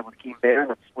yeah, now with Ken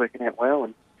Barron, it's working out well,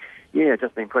 and yeah,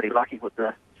 just been pretty lucky with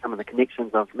some of the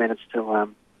connections I've managed to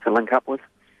link up with.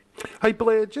 Hey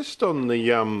Blair, just on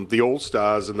the All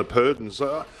Stars and the Purdons,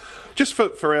 just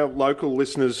for our local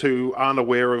listeners who aren't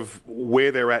aware of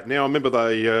where they're at now, I remember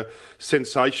they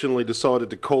sensationally decided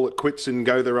to call it quits and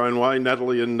go their own way,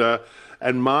 Natalie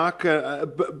and Mark.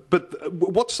 But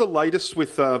what's the latest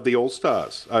with the All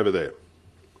Stars over there?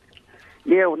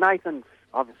 Yeah, well, Nathan's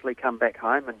obviously come back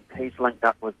home, and he's linked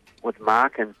up with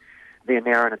Mark, and they're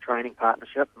now in a training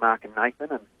partnership, Mark and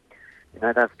Nathan, and you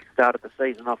know, they've started the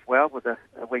season off well with a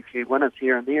wee few winners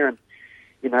here and there, and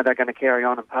you know, they're going to carry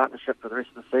on in partnership for the rest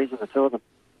of the season, the two of them.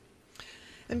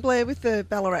 And Blair, with the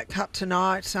Ballarat Cup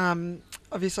tonight,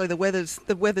 obviously the weather's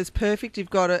perfect. You've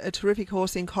got a terrific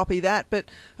horse in Copy That. But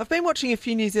I've been watching a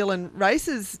few New Zealand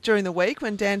races during the week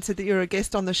when Dan said that you're a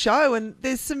guest on the show, and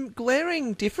there's some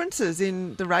glaring differences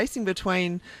in the racing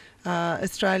between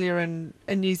Australia and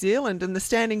New Zealand. And the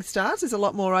standing starts is a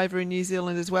lot more over in New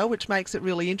Zealand as well, which makes it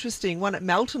really interesting. One at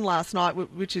Melton last night,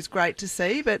 which is great to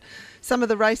see. But some of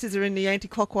the races are in the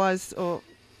anti-clockwise direction.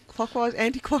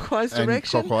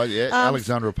 Clockwise, yeah.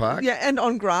 Alexandra Park. Yeah, and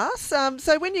on grass.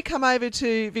 So when you come over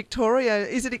to Victoria,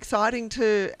 is it exciting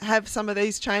to have some of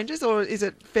these changes, or is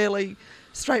it fairly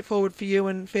straightforward for you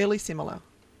and fairly similar?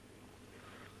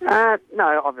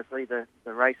 No, obviously the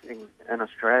racing in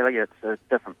Australia, it's a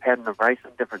different pattern of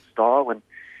racing, different style, and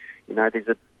you know, there's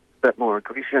a bit more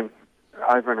aggression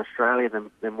over in Australia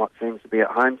than what seems to be at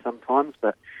home sometimes.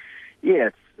 But yeah,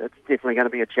 it's definitely going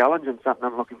to be a challenge and something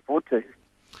I'm looking forward to.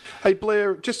 Hey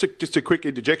Blair, just a quick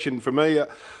interjection from me.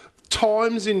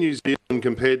 Times in New Zealand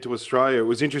compared to Australia, it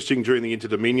was interesting during the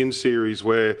Inter-Dominion series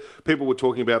where people were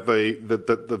talking about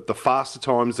the faster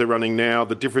times they're running now,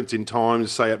 the difference in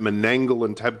times, say at Menangle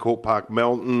and Tabcorp Park,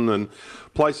 Melton, and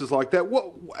places like that.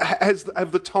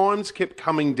 Have the times kept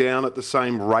coming down at the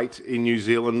same rate in New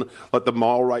Zealand, like the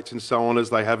mile rates and so on, as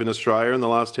they have in Australia in the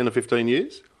last 10 or 15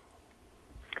 years?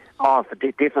 Oh,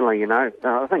 definitely, you know.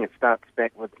 I think it starts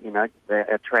back with, you know,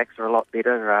 our tracks are a lot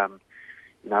better.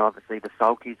 You know, obviously the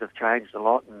sulkies have changed a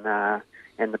lot,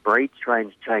 and the breeds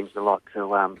changed a lot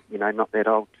to, you know, not that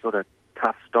old sort of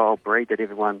tough style breed that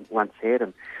everyone once had.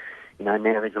 And, you know,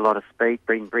 now there's a lot of speed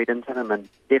being bred into them, and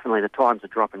definitely the times are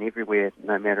dropping everywhere,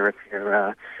 no matter if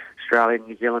you're Australia,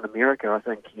 New Zealand, America. I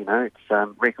think, you know, it's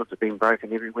records have been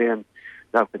broken everywhere, and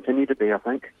they'll continue to be, I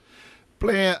think.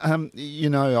 Blair, you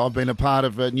know, I've been a part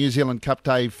of New Zealand Cup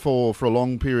Day 4 for a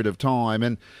long period of time,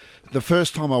 and the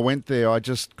first time I went there, I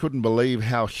just couldn't believe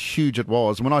how huge it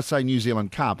was. And when I say New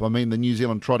Zealand Cup, I mean the New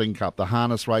Zealand Trotting Cup, the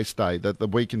Harness Race Day, the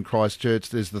week in Christchurch.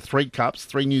 There's the three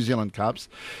New Zealand Cups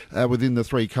within the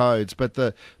three codes. But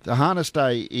the Harness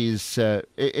Day is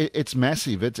it's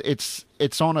massive. It's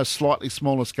it's on a slightly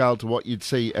smaller scale to what you'd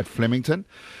see at Flemington.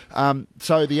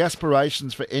 So the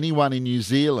aspirations for anyone in New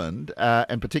Zealand,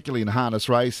 and particularly in harness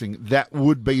racing, that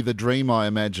would be the dream, I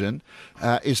imagine,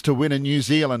 is to win a New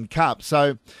Zealand Cup.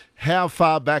 So how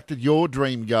far back did your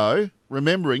dream go?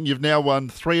 Remembering you've now won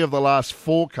 3 of the last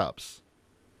 4 Cups.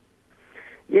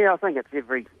 Yeah, I think it's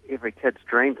every kid's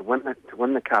dream to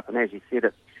win the Cup, and as you said,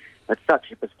 it's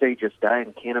such a prestigious day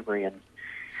in Canterbury, and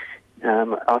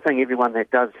I think everyone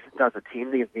that does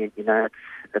attend the event,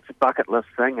 it's a bucket list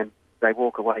thing, and they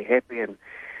walk away happy, and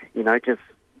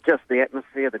just the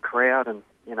atmosphere, the crowd, and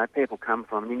people come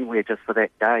from anywhere just for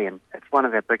that day, and it's one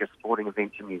of our biggest sporting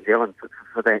events in New Zealand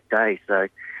for that day. So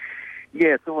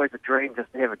yeah, it's always a dream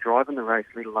just to have a drive in the race,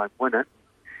 let alone win it.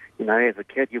 As a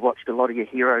kid, you watched a lot of your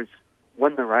heroes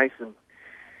win the race, and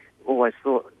always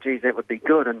thought, geez, that would be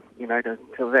good, and to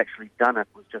have actually done it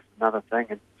was just another thing,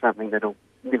 and something that'll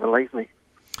never leave me.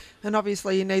 And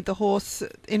obviously you need the horse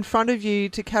in front of you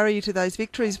to carry you to those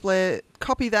victories, Blair.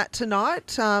 Copy that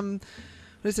tonight. What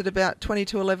is it, about 20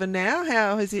 to 11 now?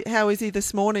 How is he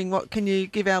this morning? What can you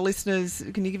give our listeners,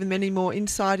 can you give them any more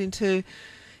insight into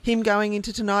him going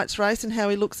into tonight's race and how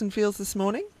he looks and feels this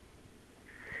morning?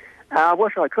 I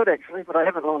wish I could, actually, but I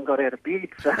haven't long got out of bed.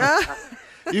 So.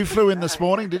 You flew in this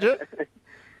morning, did you?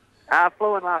 I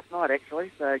flew in last night, actually,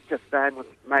 so just staying with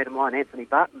a mate of mine, Anthony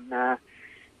Button.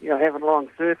 Haven't long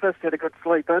surfaced, had a good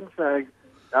sleep in, so...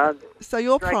 So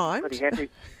you're primed? Pretty happy.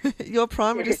 You're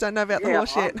primed, we just don't know about the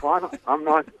horse yet. I'm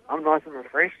nice and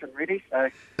refreshed and ready, so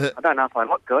I don't know if I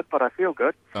look good, but I feel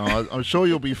good. Oh, I'm sure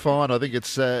you'll be fine. I think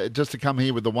it's just to come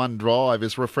here with the one drive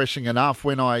is refreshing enough.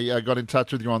 When I got in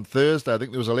touch with you on Thursday, I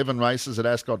think there was 11 races at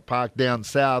Ascot Park down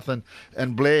south, and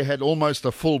Blair had almost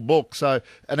a full book.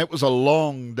 And it was a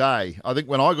long day. I think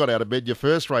when I got out of bed, your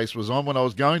first race was on. When I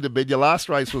was going to bed, your last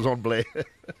race was on, Blair.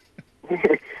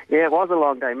 Yeah, it was a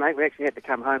long day, mate. We actually had to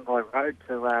come home by road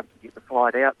to get the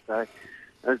flight out, so it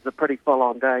was a pretty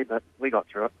full-on day, but we got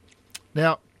through it.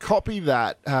 Now, copy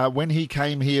that. When he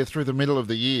came here through the middle of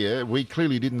the year, we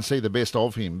clearly didn't see the best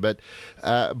of him, but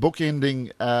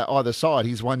bookending either side,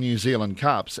 he's won New Zealand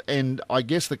Cups, and I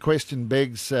guess the question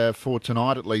begs for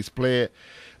tonight at least, Blair,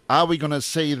 are we going to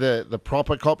see the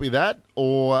proper copy that,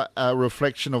 or a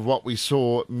reflection of what we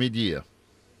saw mid-year?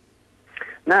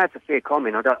 No, it's a fair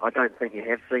comment. I don't think you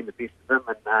have seen the best of him,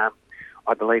 and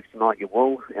I believe tonight you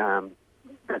will.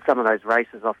 Some of those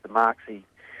races off the marks, he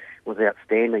was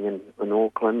outstanding in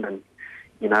Auckland, and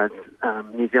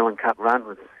New Zealand Cup run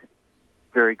was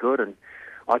very good, and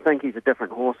I think he's a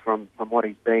different horse from what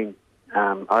he's been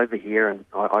over here, and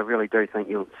I really do think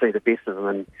you'll see the best of him,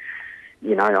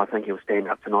 and I think he'll stand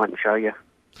up tonight and show you.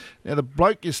 Now, the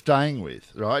bloke you're staying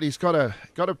with, right, he's got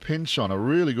a pinch on, a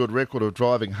really good record of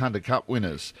driving Hunter Cup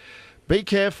winners. Be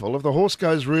careful. If the horse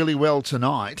goes really well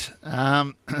tonight,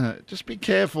 just be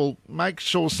careful. Make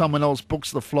sure someone else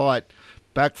books the flight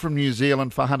back from New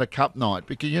Zealand for Hunter Cup night,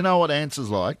 because you know what Answer's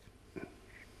like.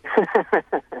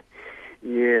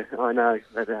 Yeah, I know.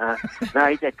 But, no,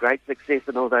 he's had great success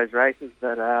in all those races,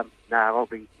 but I'll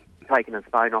be taking his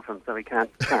phone off him so he can't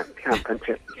pinch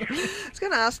it. I was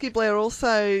going to ask you, Blair,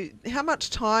 also, how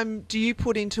much time do you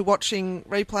put into watching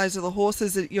replays of the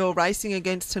horses that you're racing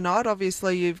against tonight?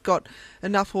 Obviously, you've got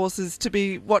enough horses to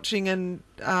be watching and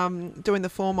doing the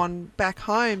form on back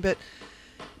home, but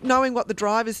knowing what the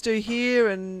drivers do here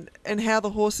and how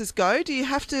the horses go, do you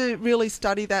have to really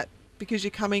study that because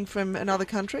you're coming from another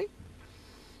country?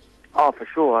 Oh, for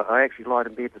sure. I actually lied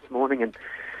in bed this morning and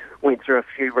went through a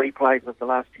few replays of the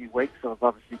last few weeks. I've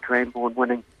obviously Cranbourne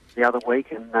winning the other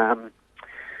week, and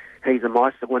he's a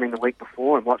Meister winning the week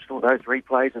before, and watched all those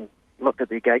replays and looked at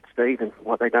their gate speed and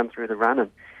what they've done through the run.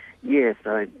 And yeah,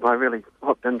 so I really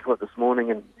hooked into it this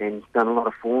morning and done a lot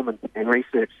of form and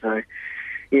research. So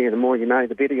yeah, the more you know,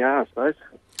 the better you are, I suppose.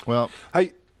 Well,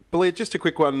 hey, Blair, just a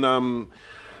quick one.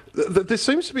 There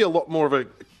seems to be a lot more of a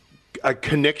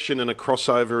connection and a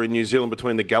crossover in New Zealand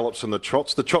between the gallops and the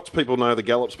trots. The trots people know the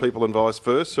gallops people and vice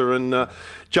versa. And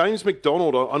James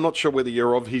McDonald, I'm not sure whether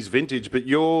you're of his vintage, but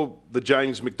you're the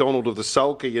James McDonald of the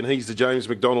sulky and he's the James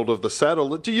McDonald of the saddle.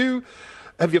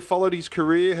 Have you followed his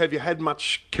career? Have you had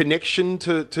much connection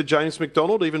to James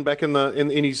McDonald, even back in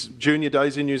his junior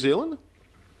days in New Zealand?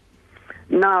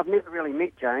 No, I've never really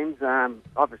met James.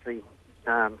 Obviously,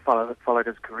 followed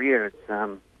his career.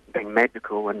 It's been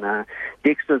magical, and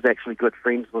Dexter's actually good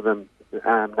friends with him,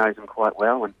 knows him quite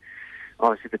well, and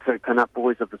obviously the two pin-up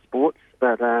boys of the sports.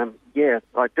 But yeah,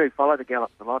 I do follow the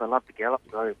gallops a lot. I love the gallops.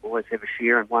 I always have a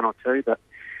share in one or two. But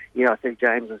yeah, I see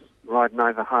James is riding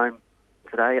over home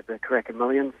today at the Karaka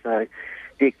Millions, so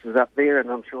Dexter's up there, and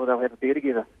I'm sure they'll have a beer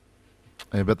together.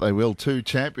 I bet they will. Two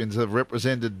champions have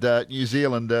represented New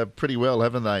Zealand pretty well,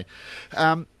 haven't they?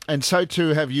 And so too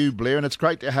have you, Blair, and it's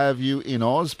great to have you in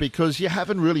Oz because you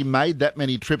haven't really made that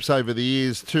many trips over the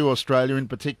years to Australia, in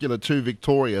particular to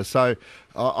Victoria. So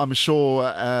I'm sure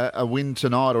a win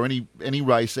tonight or any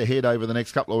race ahead over the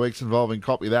next couple of weeks involving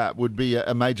Copy That would be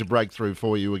a major breakthrough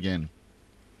for you again.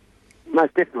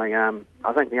 Most definitely.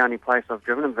 I think the only place I've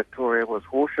driven in Victoria was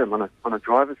Horsham on a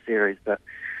driver's series, but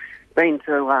been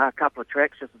to a couple of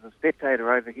tracks just as a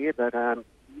spectator over here, but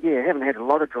haven't had a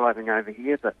lot of driving over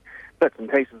here, but bits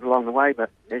and pieces along the way, but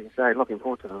as you say, looking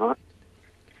forward to tonight.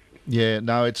 Yeah,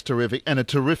 no, it's terrific. And a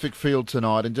terrific field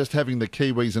tonight, and just having the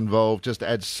Kiwis involved just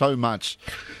adds so much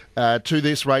to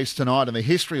this race tonight and the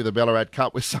history of the Ballarat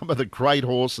Cup with some of the great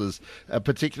horses,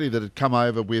 particularly that had come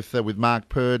over with Mark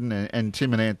Purdon and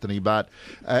Tim and Anthony Butt.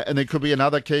 And there could be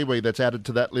another Kiwi that's added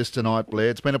to that list tonight, Blair.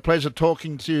 It's been a pleasure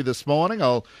talking to you this morning.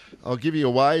 I'll give you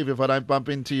a wave if I don't bump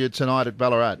into you tonight at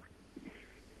Ballarat.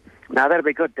 No, that'll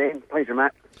be good, Dan. Pleasure,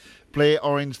 mate. Blair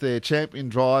Orange, their champion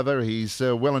driver. He's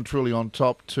well and truly on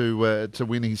top to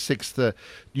win his sixth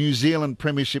New Zealand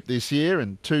Premiership this year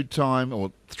and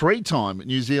three-time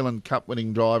New Zealand Cup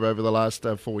winning driver over the last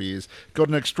 4 years. Got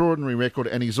an extraordinary record,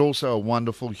 and he's also a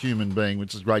wonderful human being,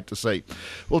 which is great to see.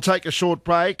 We'll take a short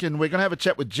break, and we're going to have a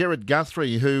chat with Gerard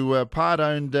Guthrie, who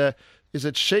part-owned, is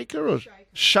it Shaker or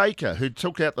Shaker, who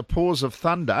took out the Paws of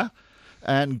Thunder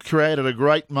and created a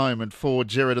great moment for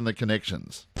Gerard and the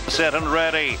Connections. Set and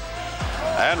ready.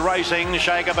 And racing,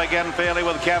 Shaker began fairly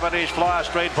with Cavendish, Flyer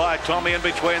Street by Tommy in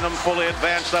between them, fully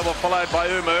advanced. They were followed by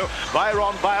Umu.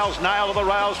 Bayron Bales nailed the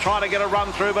rails, trying to get a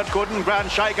run through, but couldn't.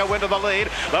 Grand Shaker went to the lead.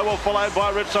 They were followed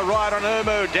by Ritza Ride and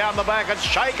Umu. Down the back, it's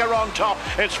Shaker on top.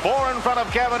 It's four in front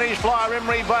of Cavendish, Flyer,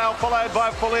 Imrie Bale, followed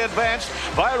by fully advanced.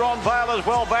 Bayron Bale as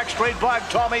well, back Street by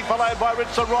Tommy, followed by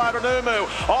Ritza Ride and Umu.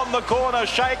 On the corner,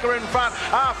 Shaker in front.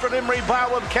 After it, Imrie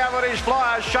Bale with Cavendish,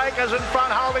 Flyer. Shaker's in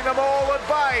front, holding them all at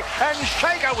bay. And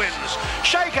Shaker wins.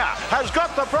 Shaker has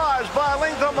got the prize by a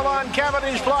length on the line.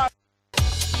 Cavendish Flyer.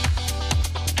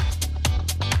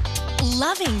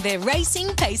 Loving their racing,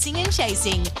 pacing and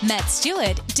chasing. Matt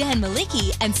Stewart, Dan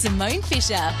Malicki and Simone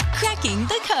Fisher. Cracking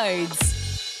the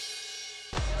codes.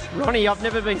 Ronnie, I've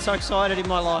never been so excited in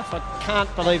my life. I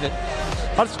can't believe it.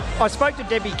 I spoke to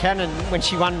Debbie Cannon when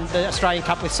she won the Australian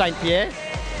Cup with St Pierre,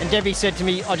 and Debbie said to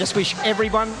me, I just wish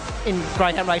everyone in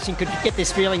greyhound racing could get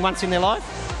this feeling once in their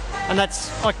life. And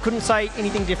I couldn't say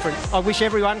anything different. I wish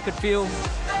everyone could feel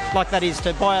like that is,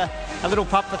 to buy a little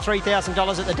pup for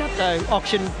 $3,000 at the Dapto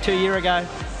auction 2 years ago,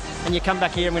 and you come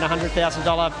back here and win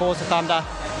 $100,000, Paws of Thunder,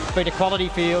 beat a quality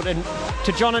field. And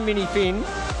to John and Minnie Finn,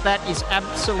 that is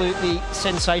absolutely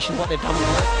sensational what they've done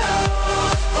with it.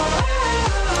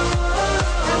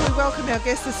 We welcome our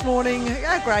guest this morning,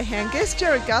 our greyhound guest,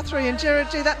 Gerard Guthrie. And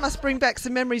Gerard, gee, that must bring back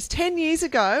some memories 10 years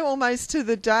ago, almost to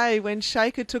the day when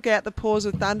Shaker took out the Paws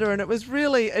of Thunder, and it was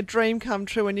really a dream come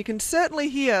true. And you can certainly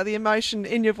hear the emotion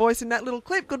in your voice in that little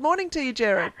clip. Good morning to you,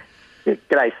 Gerard.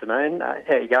 G'day, Simone.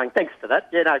 How are you going? Thanks for that.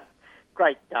 Yeah, no,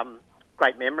 great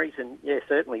memories, and yeah,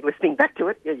 certainly listening back to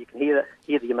it, yeah, you can hear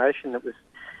the emotion. It was,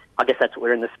 I guess that's what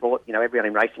we're in the sport. You know, everyone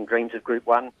in racing dreams of Group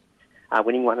 1.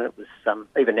 Winning one, and it was,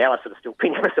 even now I sort of still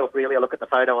pinch myself really. I look at the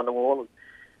photo on the wall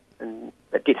and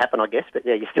it did happen, I guess, but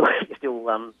yeah, you still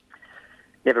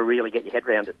never really get your head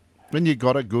around it. When you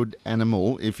got a good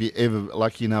animal, if you're ever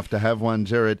lucky enough to have one,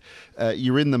 Gerard,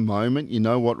 you're in the moment, you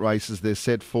know what races they're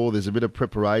set for, there's a bit of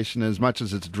preparation, as much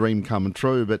as it's a dream coming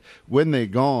true, but when they're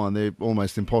gone, they're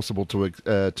almost impossible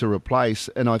to replace.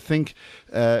 And I think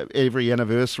every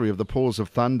anniversary of the Paws of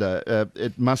Thunder,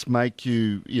 it must make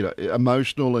you,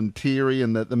 emotional and teary,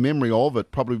 and that the memory of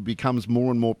it probably becomes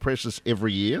more and more precious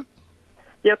every year.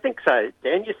 Yeah, I think so,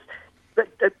 Dan.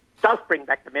 It does bring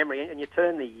back the memory, and you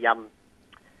turn the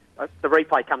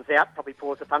replay comes out, probably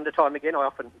Paws of Thunder time again. I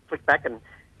often flick back and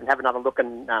have another look,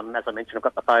 and as I mentioned, I've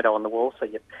got the photo on the wall, so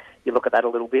you look at that a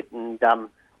little bit, and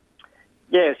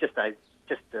it's just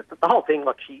the whole thing.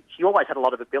 Like she always had a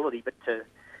lot of ability, but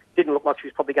didn't look like she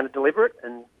was probably going to deliver it.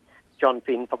 And John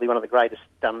Finn, probably one of the greatest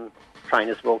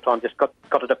trainers of all time, just got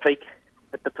it a peak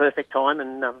at the perfect time,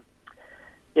 and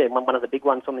one of the big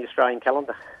ones on the Australian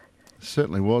calendar.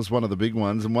 Certainly was one of the big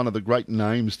ones, and one of the great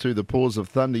names to the Paws of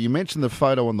Thunder. You mentioned the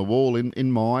photo on the wall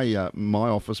in my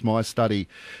office, my study.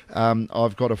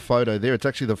 I've got a photo there. It's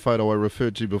actually the photo I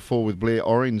referred to before with Blair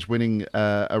Orange winning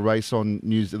a race on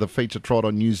the feature trot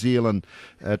on New Zealand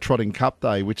Trotting Cup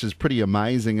Day, which is pretty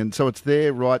amazing. And so it's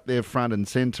there, right there, front and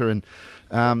centre. And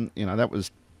that was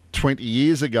 20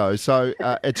 years ago. So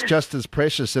it's just as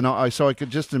precious. And so I could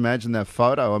just imagine that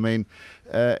photo. I mean,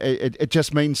 it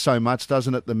just means so much,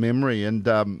 doesn't it, the memory? And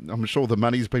I'm sure the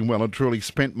money's been well and truly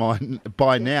spent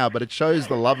by now, but it shows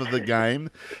the love of the game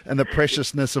and the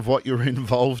preciousness of what you're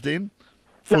involved in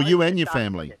for you and your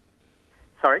family.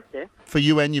 Sorry, yeah? For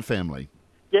you and your family.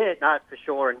 Yeah, no, for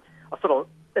sure. And I sort of,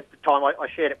 at the time, I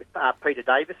shared it with Peter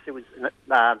Davis, who was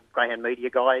a greyhound media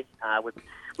guy.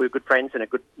 We were good friends, and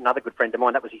another good friend of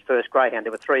mine. That was his first greyhound.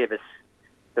 There were three of us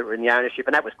that were in the ownership,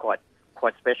 and that was quite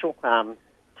special to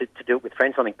do it with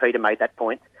friends. I think Peter made that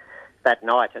point that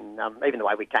night, and even the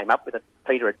way we came up with it,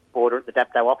 Peter had bought it at the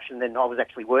Dapto auction. Then I was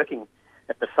actually working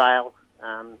at the sale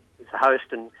as a host,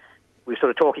 and we were sort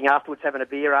of talking afterwards, having a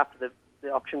beer after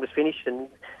the auction was finished, and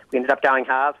we ended up going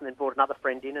halves, and then brought another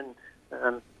friend in, and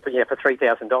for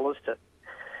 $3,000 to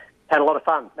had a lot of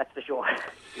fun, that's for sure.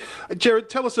 Jared,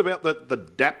 tell us about the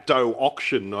Dapto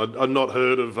auction. I'd not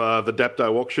heard of the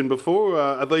Dapto auction before.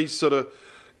 Are these sort of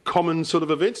common sort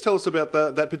of events? Tell us about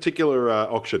that particular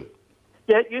auction.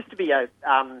 Yeah, it used to be an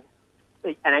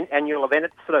annual event.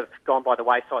 It's sort of gone by the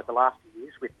wayside the last few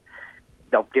years with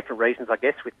different reasons, I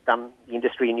guess, with the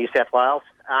industry in New South Wales.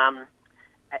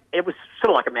 It was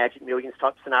sort of like a Magic Millions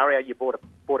type scenario. You bought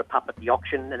a pup at the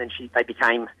auction, and then they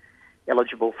became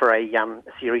eligible for a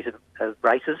series of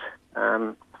races,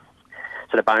 sort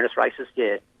of bonus races,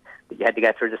 yeah, that you had to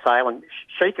go through the sale. And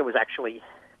Sheikah was actually,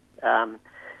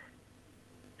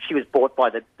 she was bought by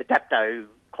the Dapto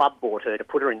club, bought her to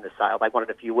put her in the sale. They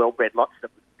wanted a few well-bred lots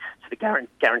that sort of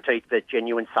guaranteed the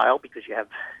genuine sale, because you had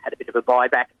a bit of a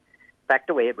buyback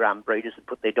factor where breeders would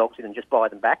put their dogs in and just buy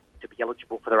them back to be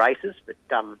eligible for the races. But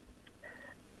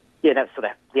yeah, that's sort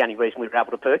of the only reason we were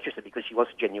able to purchase her, because she was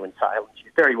a genuine sale. She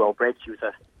was very well bred. She was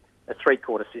a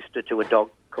three-quarter sister to a dog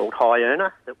called High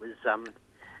Earner that was,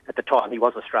 at the time, he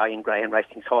was Australian greyhound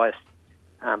racing's highest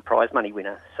prize money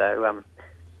winner. So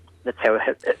that's how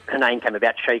her name came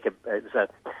about. Sheikah. It was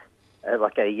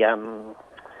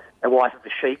a wife of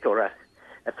a sheik, or a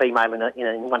female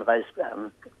in one of those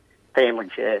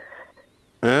families.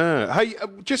 Yeah. Hey,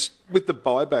 just with the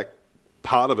buyback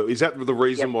part of it, is that the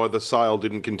reason why the sale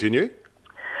didn't continue?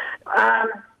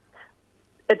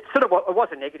 It sort of it was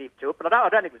a negative to it, but I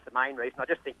don't think it was the main reason. I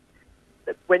just think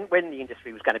that when the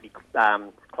industry was going to be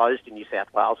closed in New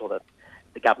South Wales, or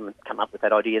the government come up with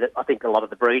that idea, that I think a lot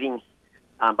of the breeding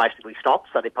basically stopped,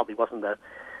 so there probably wasn't the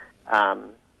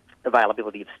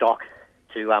availability of stock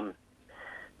to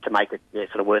make it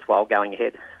sort of worthwhile going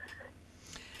ahead.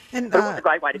 And it was a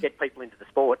great way to get people into the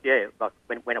sport, like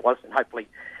when it was, and hopefully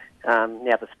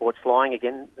now the sport's flying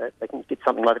again, they can get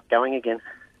something like it going again.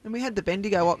 And we had the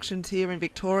Bendigo auctions here in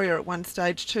Victoria at one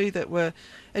stage too that were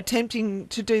attempting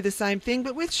to do the same thing.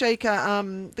 But with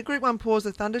Sheikah, the Group 1 Paws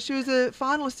of Thunder, she was a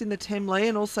finalist in the Temlee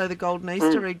and also the Golden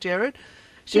Easter Egg, Jared.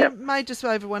 She made just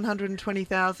over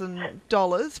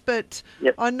 $120,000, but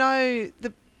I know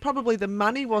probably the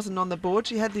money wasn't on the board.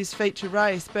 She had this feature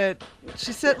race, but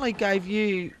she certainly gave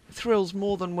you thrills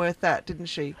more than worth that, didn't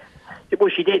she?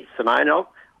 Well, she did, Simone.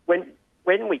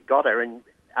 When we got her, and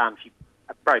she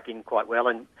broke in quite well,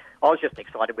 and I was just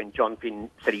excited when John Finn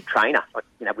said he'd train her. Like,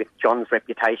 with John's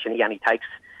reputation, he only takes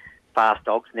fast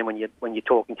dogs, and then when you're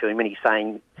talking to him and he's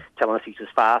telling us she's as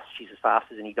fast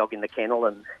as any dog in the kennel,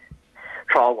 and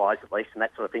trial-wise at least, and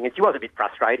that sort of thing. And she was a bit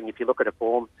frustrating. If you look at her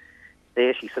form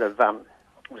there, she sort of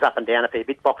was up and down a fair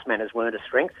bit. Box manners weren't a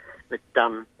strength, but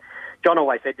John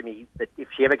always said to me that if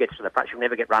she ever gets to the front, she'll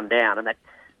never get run down, and that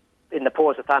in the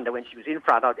Paws of Thunder, when she was in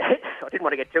front, I didn't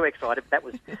want to get too excited, but that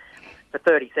was, for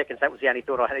 30 seconds, that was the only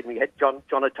thought I had in my head. John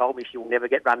had told me she will never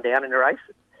get run down in a race.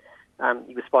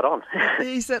 He was spot on.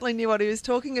 He certainly knew what he was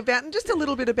talking about. And just a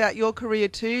little bit about your career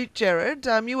too, Jared.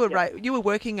 You were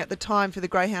working at the time for the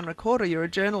Greyhound Recorder. You're a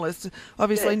journalist.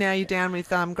 Obviously now you're down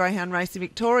with Greyhound Racing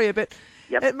Victoria, but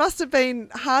it must have been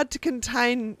hard to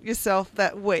contain yourself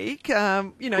that week.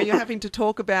 You're having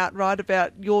to write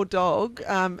about your dog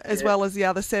as well as the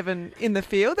other 7 in the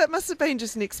field. That must have been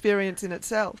just an experience in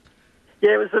itself.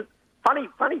 Yeah, it was a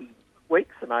funny week,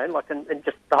 Simone. And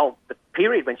just the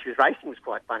period when she was racing was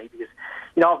quite funny because,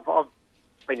 I've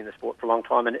been in the sport for a long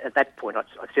time, and at that point I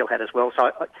still had as well.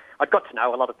 So I'd got to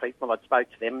know a lot of people. I'd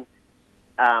spoke to them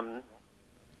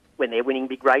when they're winning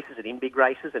big races and in big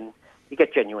races, and you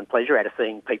get genuine pleasure out of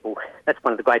seeing people. That's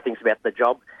one of the great things about the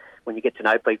job, when you get to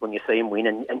know people and you see them win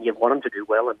and you want them to do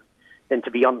well, and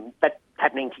to be on that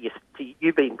happening to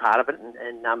you being part of it,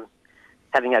 and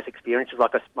having those experiences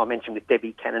like I mentioned with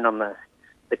Debbie Cannon on the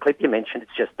clip you mentioned.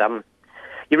 It's just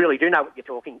you really do know what you're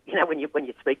talking. When you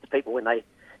speak to people when they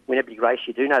win a big race,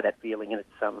 you do know that feeling, and it's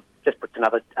just puts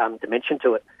another dimension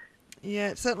to it. Yeah,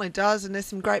 it certainly does, and there's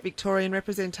some great Victorian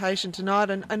representation tonight,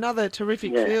 and another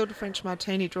terrific field, French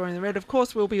Martini drawing the red. Of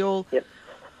course, we'll be all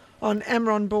on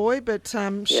Amron Boy, but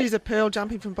she's a pearl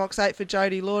jumping from box 8 for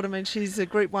Jodie Lord. I mean, she's a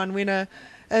Group 1 winner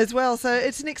as well. So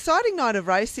it's an exciting night of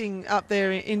racing up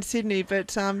there in Sydney, but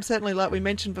certainly, like we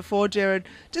mentioned before, Jared,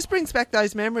 just brings back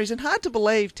those memories. And hard to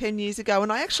believe 10 years ago,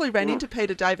 and I actually ran into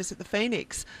Peter Davis at the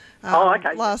Phoenix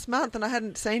last month, and I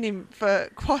hadn't seen him for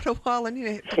quite a while, and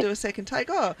you had to do a second take.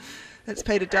 Oh, that's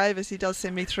Peter Davis. He does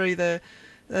send me through the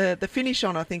finish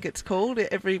on, I think it's called.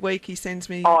 Every week he sends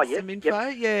me some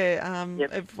info,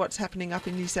 of what's happening up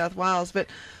in New South Wales. But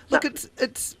look,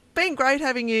 it's been great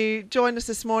having you join us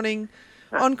this morning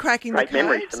on Cracking the Codes. Great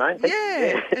memories, Simone.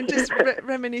 Yeah, and just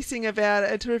reminiscing about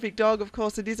a terrific dog. Of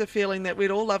course, it is a feeling that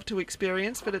we'd all love to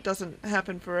experience, but it doesn't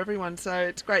happen for everyone. So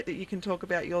it's great that you can talk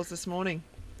about yours this morning.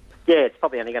 Yeah, it's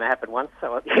probably only going to happen once,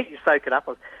 so you soak it up. It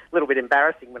was a little bit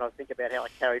embarrassing when I think about how I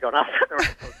carried on after the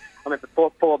race. I remember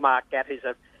poor Mark Gatt, who's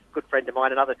a good friend of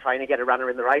mine, another trainer, get a runner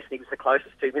in the race, and he was the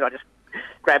closest to me, and I just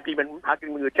grabbed him and hugged him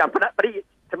when we were jumping up. But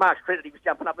to Mark's credit, he was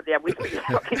jumping up and down with me.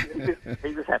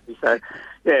 He was happy. So,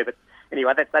 yeah, but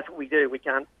anyway, that's what we do. We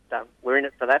can't. We're in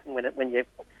it for that, and when you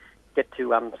get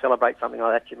to celebrate something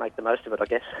like that, you make the most of it, I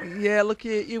guess. Yeah, look,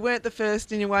 you weren't the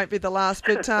first and you won't be the last,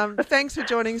 but thanks for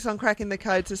joining us on Cracking the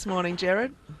Codes this morning,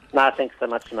 Jared. No, thanks so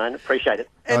much, Simone. Appreciate it.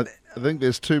 I think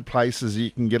there's two places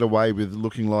you can get away with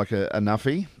looking like a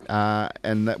nuffy,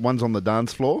 and that one's on the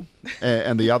dance floor,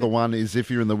 and the other one is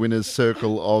if you're in the winner's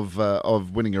circle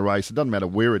of winning a race. It doesn't matter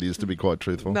where it is, to be quite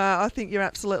truthful. No, I think you're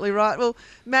absolutely right. Well,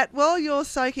 Matt, while you're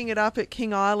soaking it up at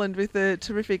King Island with the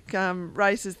terrific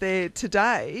races there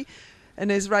today, and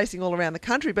there's racing all around the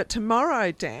country, but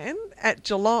tomorrow, Dan, at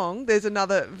Geelong, there's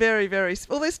another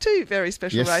there's two very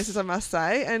special races, I must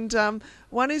say, and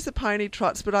one is the Pony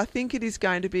Trots, but I think it is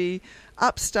going to be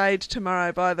upstaged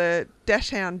tomorrow by the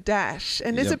Dashhound Dash,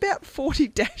 and there's about 40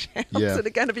 Dashhounds that are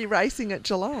going to be racing at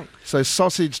Geelong. So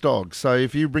sausage dogs. So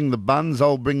if you bring the buns,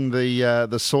 I'll bring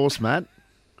the sauce, Matt.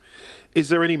 Is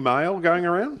there any mail going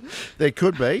around? There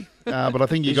could be, but I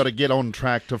think you've got to get on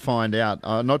track to find out.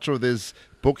 I'm not sure if there's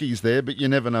bookies there, but you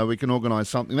never know. We can organise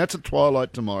something. That's at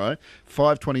Twilight tomorrow,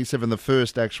 5:27, the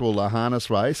first actual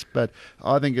harness race. But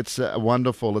I think it's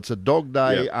wonderful. It's a dog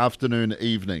day, afternoon,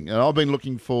 evening. And I've been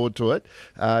looking forward to it,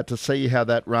 to see how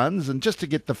that runs and just to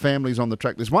get the families on the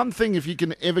track. There's one thing, if you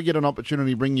can ever get an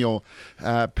opportunity to bring your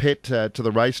pet to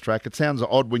the racetrack, it sounds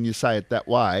odd when you say it that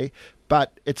way,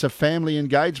 but it's a family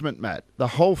engagement, Matt. The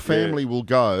whole family will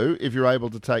go if you're able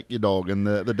to take your dog. And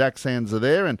the Dachshunds are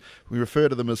there, and we refer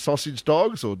to them as sausage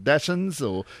dogs or Dachshunds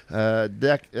or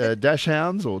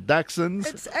Dashhounds or Dachshunds.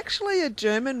 It's actually a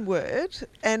German word,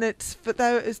 and it's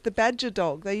the badger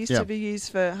dog. They used to be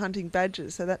used for hunting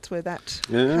badgers, so that's where that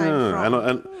came from.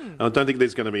 And I don't think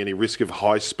there's going to be any risk of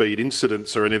high-speed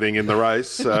incidents or anything in the race.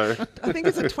 So I think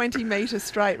it's a 20-metre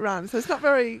straight run, so it's not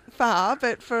very far,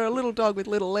 but for a little dog with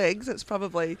little legs, it's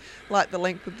probably like the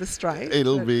length of the straight.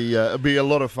 It'll be a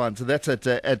lot of fun. So that's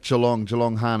at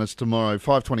Geelong Harness tomorrow.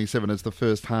 5:27 is the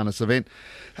first harness event.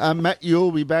 Matt,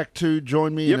 you'll be back to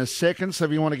join me in a second. So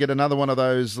if you want to get another one of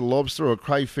those lobster or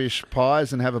crayfish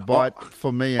pies and have a bite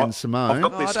for me and Simone.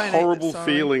 I've got this horrible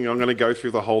feeling I'm going to go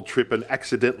through the whole trip and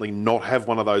accidentally not have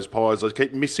one of those pies. I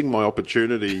keep missing my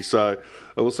opportunity. So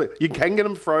we'll see. You can get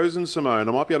them frozen, Simone.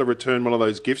 I might be able to return one of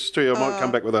those gifts to you. I might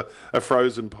come back with a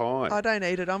frozen pie. I don't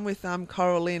eat it. I'm with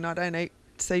Coral Inn. I don't eat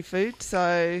seafood,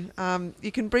 so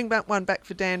you can bring one back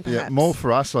for Dan, perhaps. Yeah, more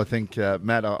for us, I think,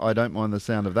 Matt. I don't mind the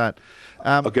sound of that.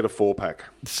 I'll get a 4-pack.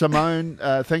 Simone,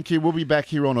 thank you. We'll be back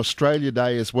here on Australia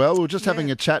Day as well. We're just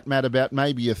having a chat, Matt, about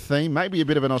maybe a theme, maybe a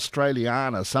bit of an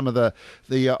Australiana, some of the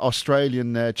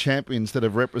Australian champions that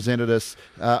have represented us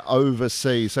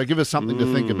overseas. So give us something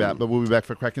to think about, but we'll be back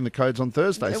for Cracking the Codes on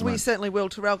Thursday, Simone. We certainly will.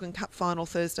 Traralgon Cup final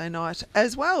Thursday night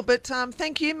as well. But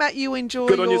thank you, Matt. You enjoy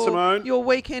your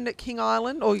weekend at King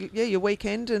Island, or your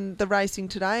weekend and the racing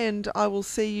today, and I will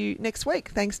see you next week.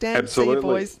 Thanks, Dan. Absolutely. See you,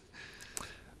 boys.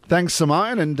 Thanks,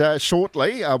 Simone. And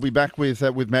shortly, I'll be back with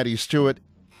Matty Stewart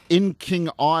in King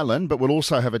Island, but we'll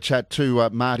also have a chat to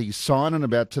Marty Synan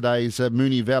about today's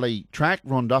Moonee Valley track.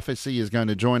 Ron Duffy is going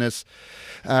to join us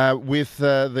with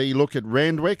the look at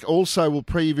Randwick. Also, we'll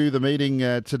preview the meeting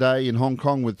today in Hong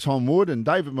Kong with Tom Wood and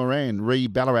David Moran,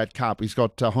 Ballarat Cup. He's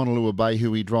got Honolulu Bay,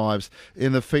 who he drives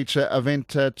in the feature event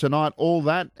tonight. All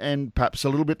that and perhaps a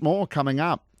little bit more coming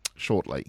up shortly.